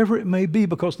oversensitive. Whatever it may be,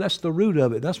 because that's the root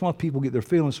of it. That's why people get their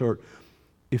feelings hurt.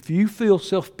 If you feel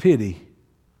self-pity,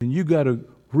 then you got to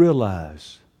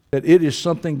realize that it is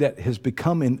something that has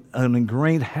become an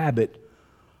ingrained habit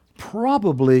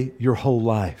probably your whole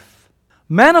life,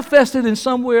 manifested in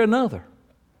some way or another.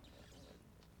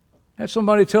 I had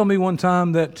somebody tell me one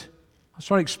time that I was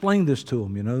trying to explain this to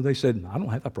them. They said, I don't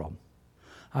have that problem.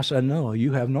 I said, no,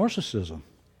 you have narcissism.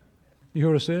 You hear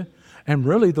what I said? And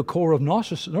really the core of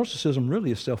narcissism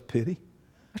really is self-pity.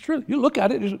 That's really, you look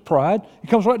at it, it's pride. It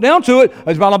comes right down to it.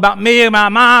 It's all about me and my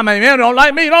mom, and men don't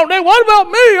like me, don't they? What about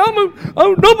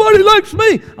me? Nobody likes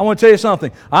me. I want to tell you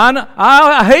something.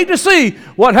 I hate to see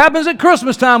what happens at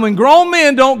Christmas time when grown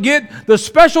men don't get the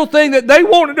special thing that they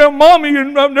wanted their mommy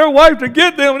and their wife to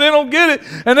get them, and they don't get it,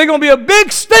 and they're going to be a big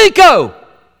stinko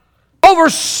over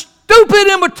stupid,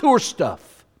 immature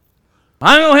stuff.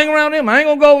 I ain't going to hang around him. I ain't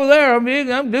going to go over there. I'm going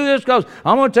to do this because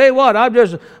I'm going to tell you what,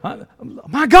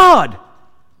 my God.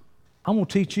 I'm going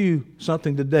to teach you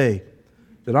something today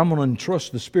that I'm going to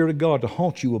entrust the Spirit of God to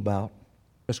haunt you about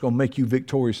that's going to make you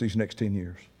victorious these next 10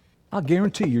 years. I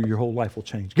guarantee you your whole life will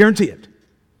change. Guarantee it.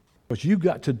 But you've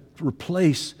got to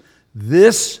replace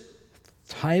this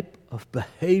type of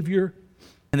behavior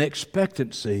and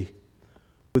expectancy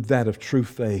with that of true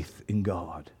faith in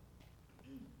God.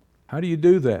 How do you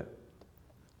do that?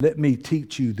 Let me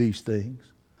teach you these things.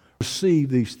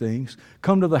 Receive these things.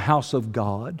 Come to the house of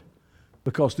God.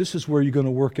 Because this is where you're going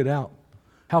to work it out.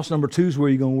 House number 2 is where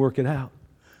you're going to work it out.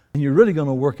 And you're really going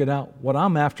to work it out. What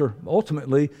I'm after,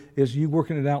 ultimately, is you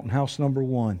working it out in house number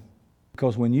 1.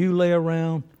 Because when you lay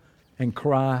around and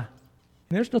cry, and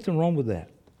there's nothing wrong with that.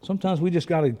 Sometimes we just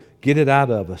got to get it out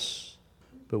of us.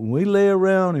 But when we lay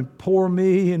around and pour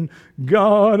me and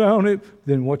God on it,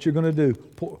 then what you're going to do,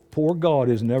 poor God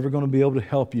is never going to be able to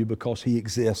help you because He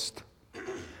exists.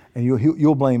 And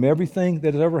you'll blame everything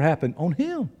that has ever happened on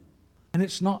Him. And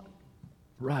it's not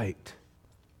right.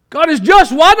 God is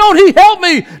just. Why don't He help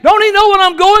me? Don't He know what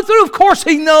I'm going through? Of course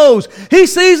He knows. He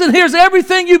sees and hears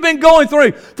everything you've been going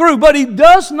through. But He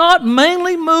does not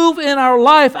mainly move in our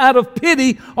life out of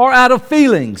pity or out of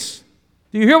feelings.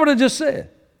 Do you hear what I just said?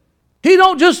 He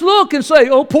don't just look and say,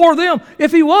 oh, poor them.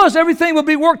 If He was, everything would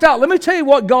be worked out. Let me tell you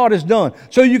what God has done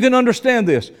so you can understand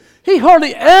this. He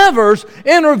hardly ever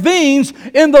intervenes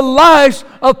in the lives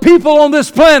of people on this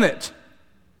planet.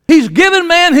 He's given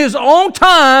man his own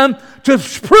time to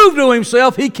prove to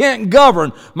himself he can't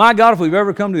govern. My God, if we've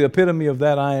ever come to the epitome of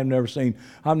that, I've never seen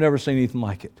anything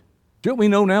like it. Don't we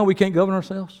know now we can't govern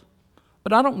ourselves?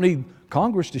 But I don't need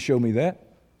Congress to show me that.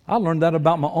 I learned that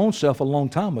about my own self a long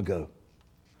time ago.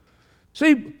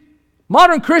 See,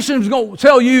 modern Christians are going to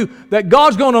tell you that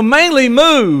God's going to mainly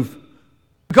move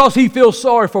because He feels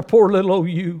sorry for poor little old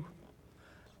you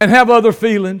and have other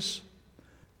feelings.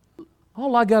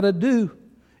 All I got to do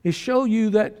is show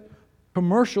you that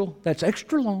commercial that's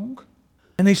extra long.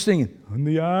 And he's singing, in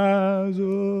the eyes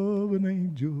of an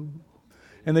angel.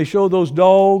 And they show those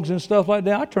dogs and stuff like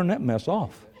that. I turn that mess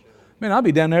off. Man, I'll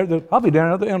be down there at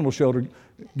the animal shelter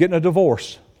getting a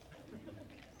divorce.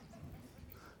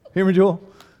 Hear me, Joel?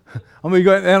 I'm going to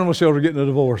go at the animal shelter getting a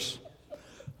divorce.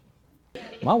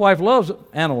 My wife loves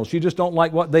animals. She just don't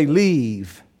like what they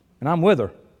leave. And I'm with her.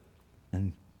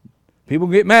 And people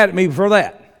get mad at me for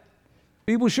that.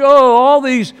 People show all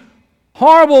these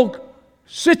horrible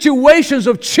situations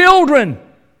of children.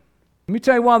 Let me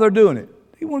tell you why they're doing it.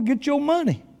 They want to get your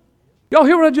money. Y'all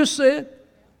hear what I just said?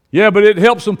 Yeah, but it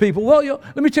helps some people. Well,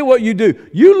 let me tell you what you do.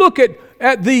 You look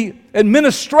at the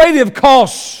administrative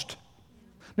cost.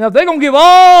 Now, if they're going to give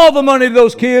all the money to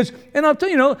those kids, and I'll tell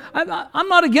you, I'm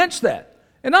not against that.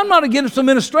 And I'm not against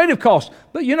administrative costs.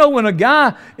 But, when a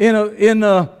guy I don't want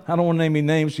to name any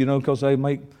names, because they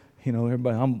make...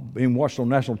 everybody, I'm being watched on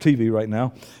national TV right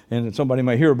now, and somebody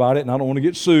may hear about it, and I don't want to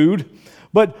get sued.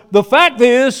 But the fact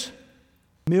is,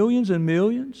 millions and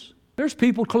millions There's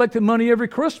people collecting money every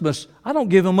Christmas. I don't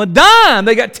give them a dime.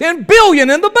 They got $10 billion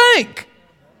in the bank.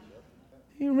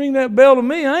 You ring that bell to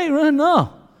me, I ain't running,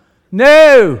 no.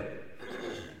 No.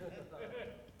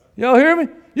 Y'all hear me?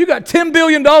 You got $10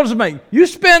 billion to make. You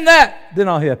spend that, then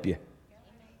I'll help you.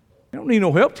 You don't need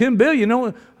no help. $10 billion, you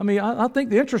know. I mean, I think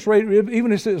the interest rate,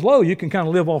 even if it's low, you can kind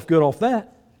of live off good off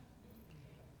that.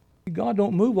 God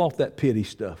don't move off that pity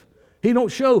stuff. He don't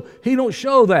show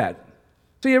that.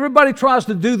 See, everybody tries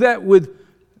to do that with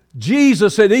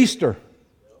Jesus at Easter.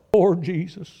 Poor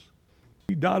Jesus.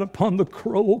 He died upon the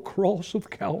cross of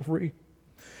Calvary.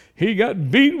 He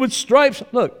got beat with stripes.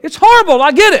 Look, it's horrible.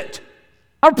 I get it.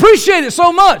 I appreciate it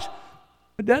so much.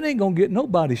 But that ain't going to get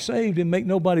nobody saved and make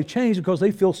nobody change because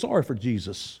they feel sorry for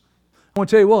Jesus. I want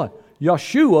to tell you what.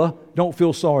 Yeshua don't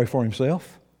feel sorry for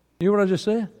himself. You hear what I just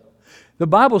said? The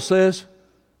Bible says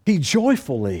he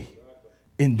joyfully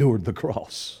endured the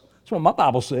cross. That's what my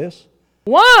Bible says.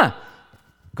 Why?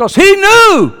 Because he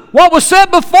knew what was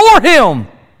set before him.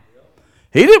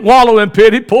 He didn't wallow in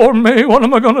pity. Poor me, what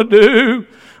am I going to do?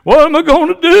 What am I going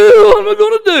to do? What am I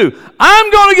going to do?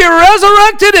 I'm going to get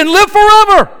resurrected and live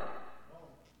forever.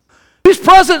 These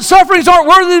present sufferings aren't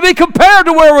worthy to be compared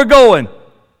to where we're going.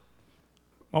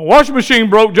 My washing machine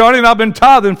broke, Johnny, and I've been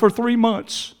tithing for 3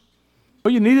 months.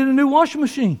 Well, you needed a new washing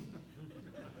machine.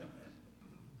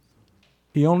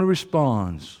 He only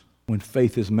responds when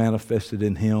faith is manifested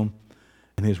in him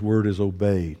and his word is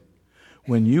obeyed.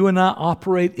 When you and I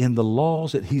operate in the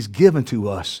laws that he's given to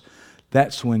us,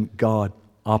 that's when God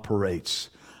operates.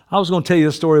 I was going to tell you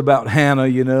a story about Hannah,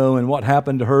 you know, and what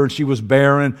happened to her. She was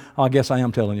barren. I guess I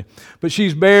am telling you. But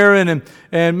she's barren,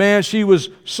 and man, she was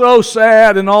so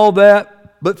sad and all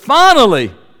that. But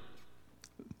finally,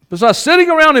 besides sitting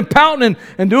around and pouting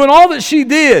and doing all that she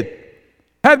did,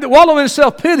 had to wallow in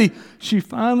self-pity, she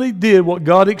finally did what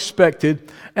God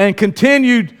expected and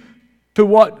continued to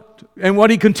what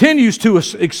he continues to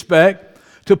expect,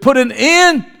 to put an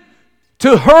end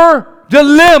to her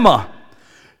dilemma.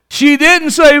 She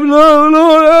didn't say, Lord,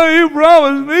 you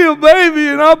promised me a baby,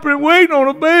 and I've been waiting on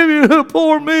a baby.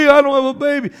 Poor me, I don't have a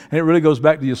baby. And it really goes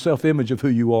back to your self-image of who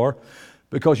you are,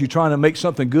 because you're trying to make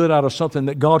something good out of something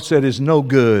that God said is no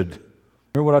good.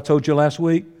 Remember what I told you last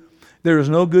week? There is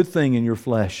no good thing in your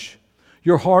flesh.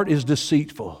 Your heart is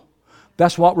deceitful.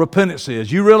 That's what repentance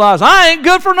is. You realize I ain't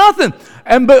good for nothing.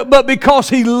 But because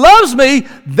he loves me,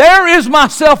 there is my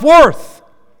self-worth.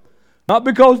 Not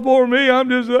because, poor me, I'm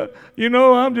just,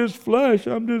 I'm just flesh.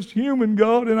 I'm just human,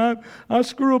 God, and I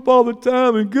screw up all the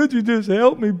time, and could you just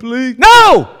help me, please?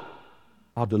 No!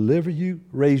 I'll deliver you,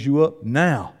 raise you up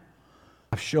now.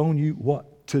 I've shown you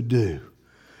what to do.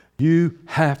 You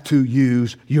have to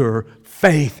use your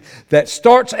faith that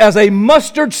starts as a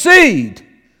mustard seed,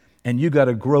 and you got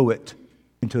to grow it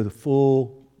into the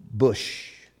full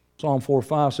bush. Psalm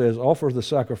 4:5 says, offer the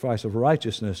sacrifice of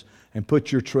righteousness and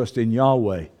put your trust in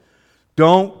Yahweh.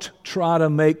 Don't try to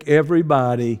make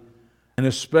everybody, and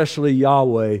especially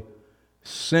Yahweh,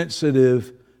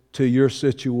 sensitive to your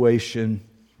situation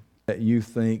that you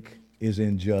think is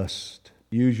unjust.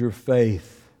 Use your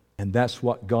faith, and that's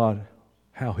what God,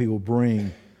 how he will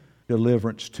bring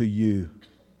deliverance to you.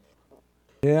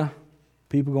 Yeah,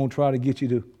 people are going to try to get you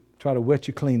to try to wet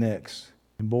your Kleenex.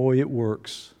 And boy, it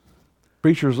works.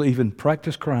 Preachers even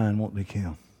practice crying, won't they,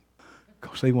 Kim?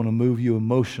 Because they want to move you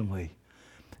emotionally.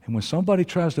 And when somebody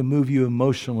tries to move you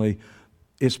emotionally,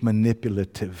 it's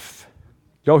manipulative.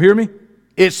 Y'all hear me?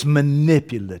 It's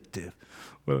manipulative.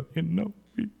 Well,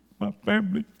 my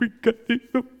family.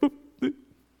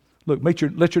 Look,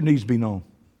 let your needs be known.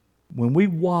 When we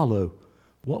wallow,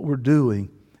 what we're doing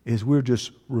is we're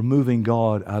just removing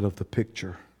God out of the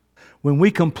picture. When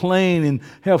we complain and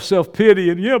have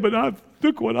self-pity and, but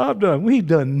look what I've done. We've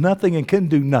done nothing and can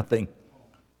do nothing.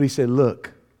 He said,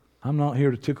 look, I'm not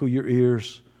here to tickle your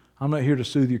ears. I'm not here to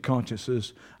soothe your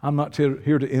consciences. I'm not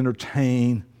here to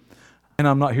entertain. And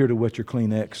I'm not here to wet your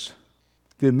Kleenex.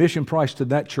 The admission price to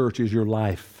that church is your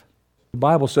life. The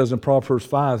Bible says in Proverbs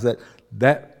 5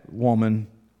 that woman's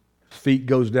feet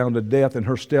goes down to death and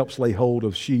her steps lay hold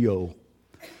of Sheol.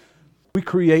 We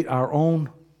create our own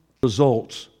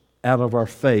results out of our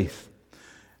faith.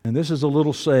 And this is a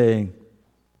little saying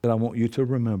that I want you to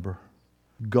remember.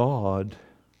 God,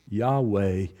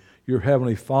 Yahweh, your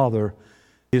Heavenly Father,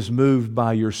 is moved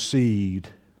by your seed.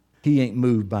 He ain't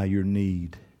moved by your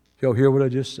need. Y'all hear what I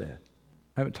just said?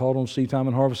 I haven't taught on seed time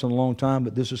and harvest in a long time,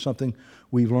 but this is something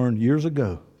we've learned years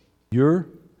ago. Your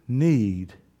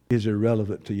need is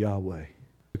irrelevant to Yahweh,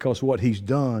 because what he's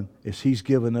done is he's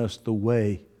given us the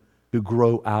way to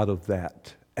grow out of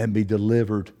that and be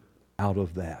delivered out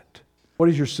of that. What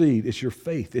is your seed? It's your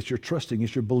faith. It's your trusting.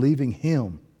 It's your believing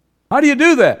him. How do you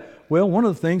do that? Well, one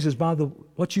of the things is by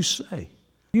what you say.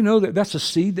 You know that's a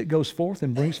seed that goes forth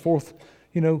and brings forth,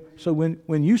 so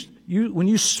when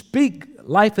you speak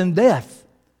life and death,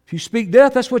 if you speak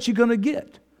death, that's what you're going to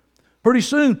get. Pretty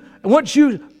soon, once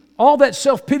all that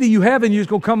self-pity you have in you is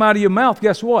going to come out of your mouth,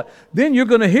 guess what? Then you're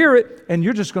going to hear it and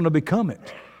you're just going to become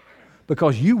it.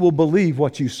 Because you will believe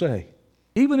what you say.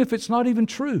 Even if it's not even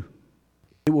true,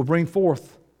 it will bring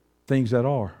forth things that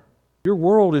are. Your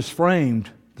world is framed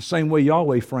the same way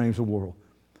Yahweh frames the world.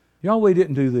 Yahweh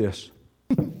didn't do this.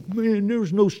 Man,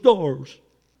 there's no stars.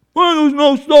 Why there's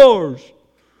no stars?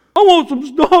 I want some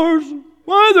stars.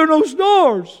 Why are there no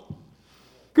stars?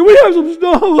 Can we have some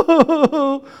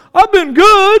stars? I've been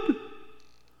good.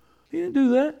 He didn't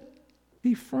do that.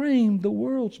 He framed the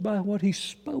worlds by what he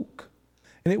spoke.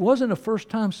 And it wasn't a first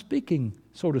time speaking,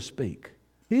 so to speak.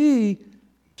 He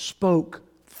spoke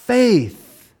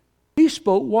faith. He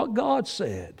spoke what God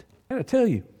said. I got to tell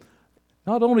you,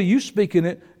 not only you speaking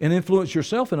it and influence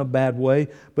yourself in a bad way,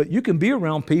 but you can be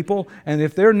around people, and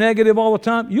if they're negative all the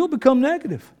time, you'll become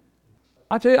negative.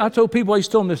 I told people, I used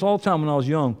to tell them this all the time when I was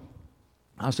young.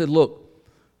 I said, look,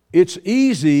 it's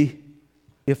easy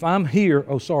if I'm here.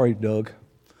 Oh, sorry, Doug.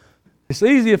 It's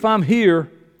easy if I'm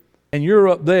here and you're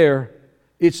up there.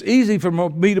 It's easy for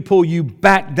me to pull you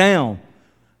back down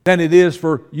than it is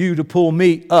for you to pull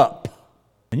me up.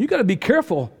 And you got to be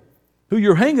careful who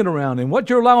you're hanging around and what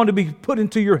you're allowing to be put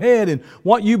into your head and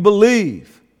what you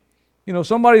believe.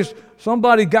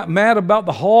 Somebody got mad about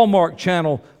the Hallmark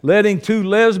Channel letting two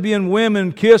lesbian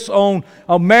women kiss on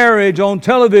a marriage on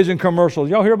television commercials.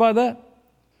 Y'all hear about that?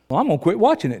 Well, I'm going to quit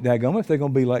watching it, daggum, if they're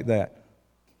going to be like that.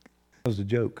 That was a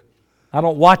joke. I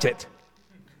don't watch it.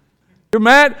 You're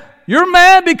mad? You're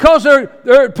mad because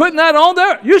they're putting that on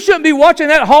there? You shouldn't be watching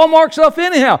that Hallmark stuff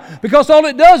anyhow, because all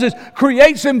it does is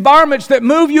creates environments that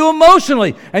move you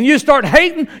emotionally, and you start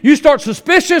hating, you start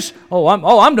suspicious.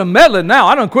 I'm done meddling now.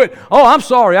 I done quit. Oh, I'm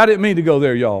sorry. I didn't mean to go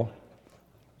there, y'all.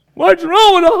 What's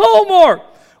wrong with a Hallmark?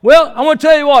 Well, I want to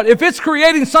tell you what, if it's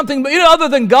creating something other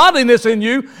than godliness in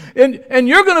you, and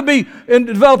you're going to be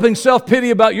developing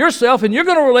self-pity about yourself, and you're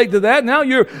going to relate to that, now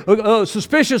you're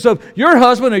suspicious of your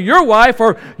husband or your wife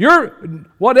or your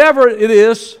whatever it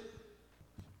is.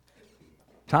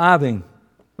 Tithing.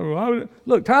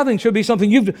 Look, tithing should be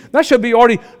something that should be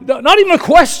already, not even a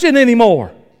question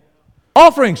anymore.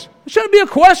 Offerings. It shouldn't be a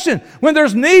question when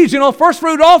there's needs, first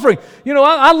fruit offering.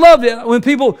 I love it when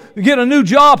people get a new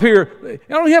job here.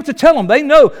 I don't even have to tell them. They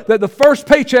know that the first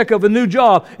paycheck of a new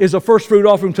job is a first fruit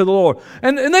offering to the Lord.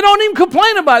 And they don't even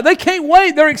complain about it. They can't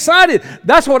wait. They're excited.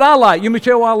 That's what I like. You may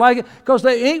tell why I like it? Because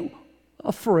they ain't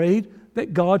afraid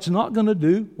that God's not going to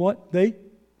do what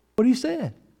He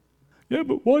said. Yeah,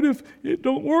 but what if it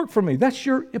don't work for me? That's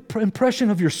your impression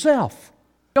of yourself.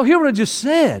 Y'all hear what I just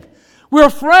said? We're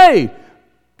afraid.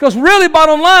 Because really,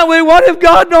 bottom line, what if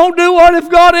God don't do? What if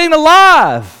God ain't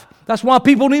alive? That's why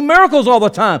people need miracles all the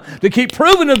time, to keep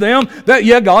proving to them that,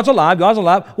 yeah, God's alive, God's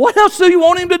alive. What else do you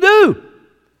want Him to do?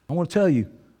 I want to tell you,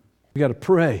 we got to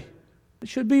pray. We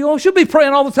should be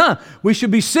praying all the time. We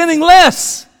should be sinning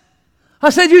less. I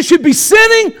said you should be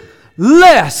sinning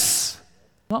less,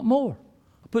 not more.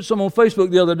 I put some on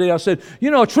Facebook the other day. I said,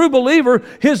 a true believer,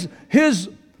 his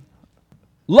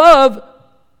love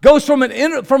goes from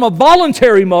a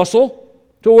voluntary muscle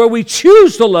to where we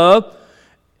choose to love.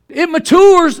 It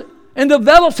matures and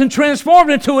develops and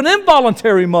transforms into an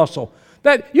involuntary muscle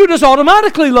that you just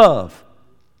automatically love.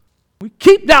 We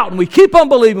keep doubting. We keep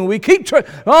unbelieving. We keep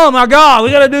oh my God, we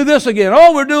got to do this again.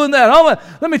 Oh, we're doing that. Oh,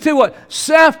 let me tell you what.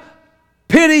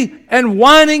 Self-pity and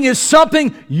whining is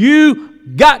something you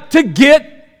got to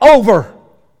get over.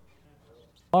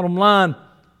 Bottom line,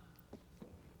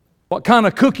 what kind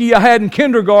of cookie I had in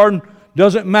kindergarten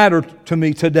doesn't matter to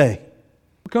me today.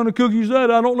 What kind of cookie is that?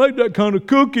 I don't like that kind of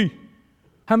cookie.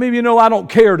 How many of you know I don't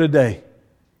care today?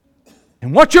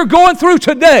 And what you're going through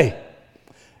today,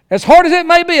 as hard as it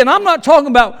may be, and I'm not talking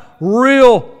about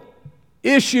real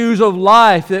issues of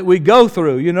life that we go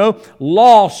through,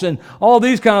 loss and all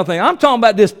these kind of things. I'm talking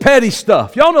about this petty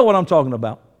stuff. Y'all know what I'm talking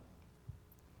about.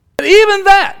 And even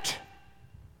that,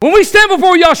 when we stand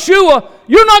before Yeshua,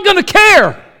 you're not going to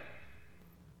care.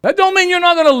 That don't mean you're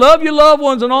not going to love your loved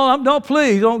ones and all. Don't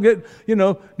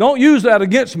use that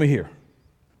against me here.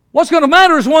 What's going to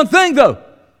matter is one thing, though.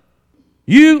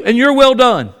 You and your well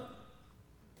done.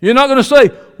 You're not going to say,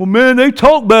 well, man, they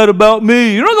talk bad about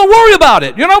me. You're not going to worry about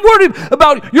it. You're not worried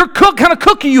about your kind of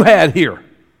cookie you had here.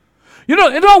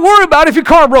 Don't worry about if your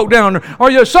car broke down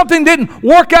or something didn't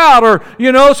work out or,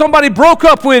 somebody broke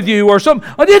up with you or something.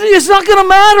 It's not going to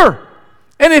matter.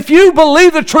 And if you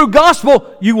believe the true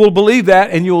gospel, you will believe that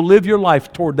and you will live your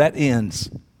life toward that ends.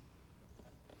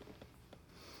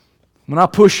 when I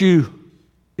push you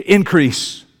to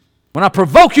increase, when I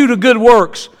provoke you to good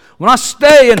works, when I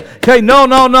stay and say, no,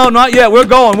 not yet, we're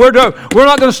going, we're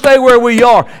not going to stay where we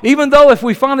are. Even though if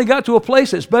we finally got to a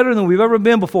place that's better than we've ever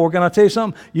been before, can I tell you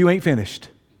something? You ain't finished.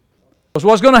 Because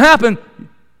what's going to happen,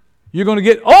 you're going to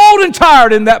get old and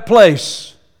tired in that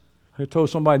place. I told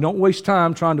somebody, don't waste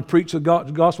time trying to preach the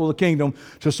gospel of the kingdom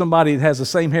to somebody that has the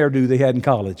same hairdo they had in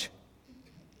college.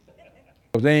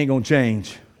 Because they ain't going to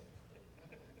change.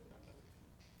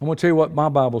 I'm going to tell you what my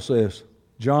Bible says.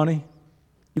 Johnny,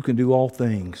 you can do all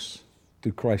things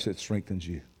through Christ that strengthens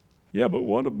you. Yeah, but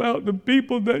what about the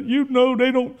people that you know,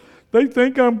 they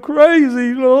think I'm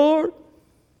crazy, Lord?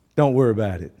 Don't worry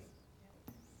about it.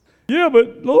 Yeah,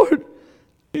 but Lord,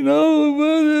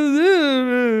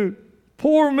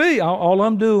 poor me. All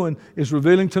I'm doing is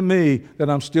revealing to me that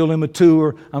I'm still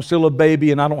immature, I'm still a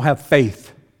baby, and I don't have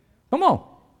faith. Come on.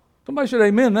 Somebody should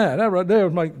amen that. That right there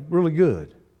is like really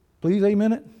good. Please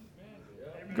amen it.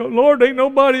 Lord, ain't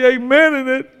nobody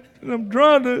amening it, and I'm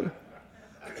trying to.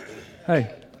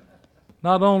 Hey,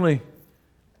 not only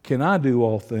can I do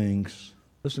all things,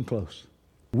 listen close,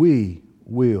 we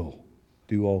will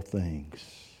do all things.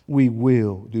 We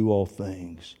will do all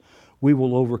things. We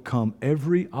will overcome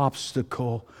every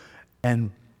obstacle,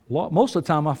 and most of the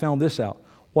time I found this out.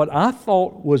 What I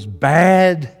thought was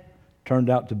bad turned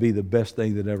out to be the best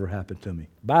thing that ever happened to me.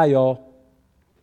 Bye, y'all.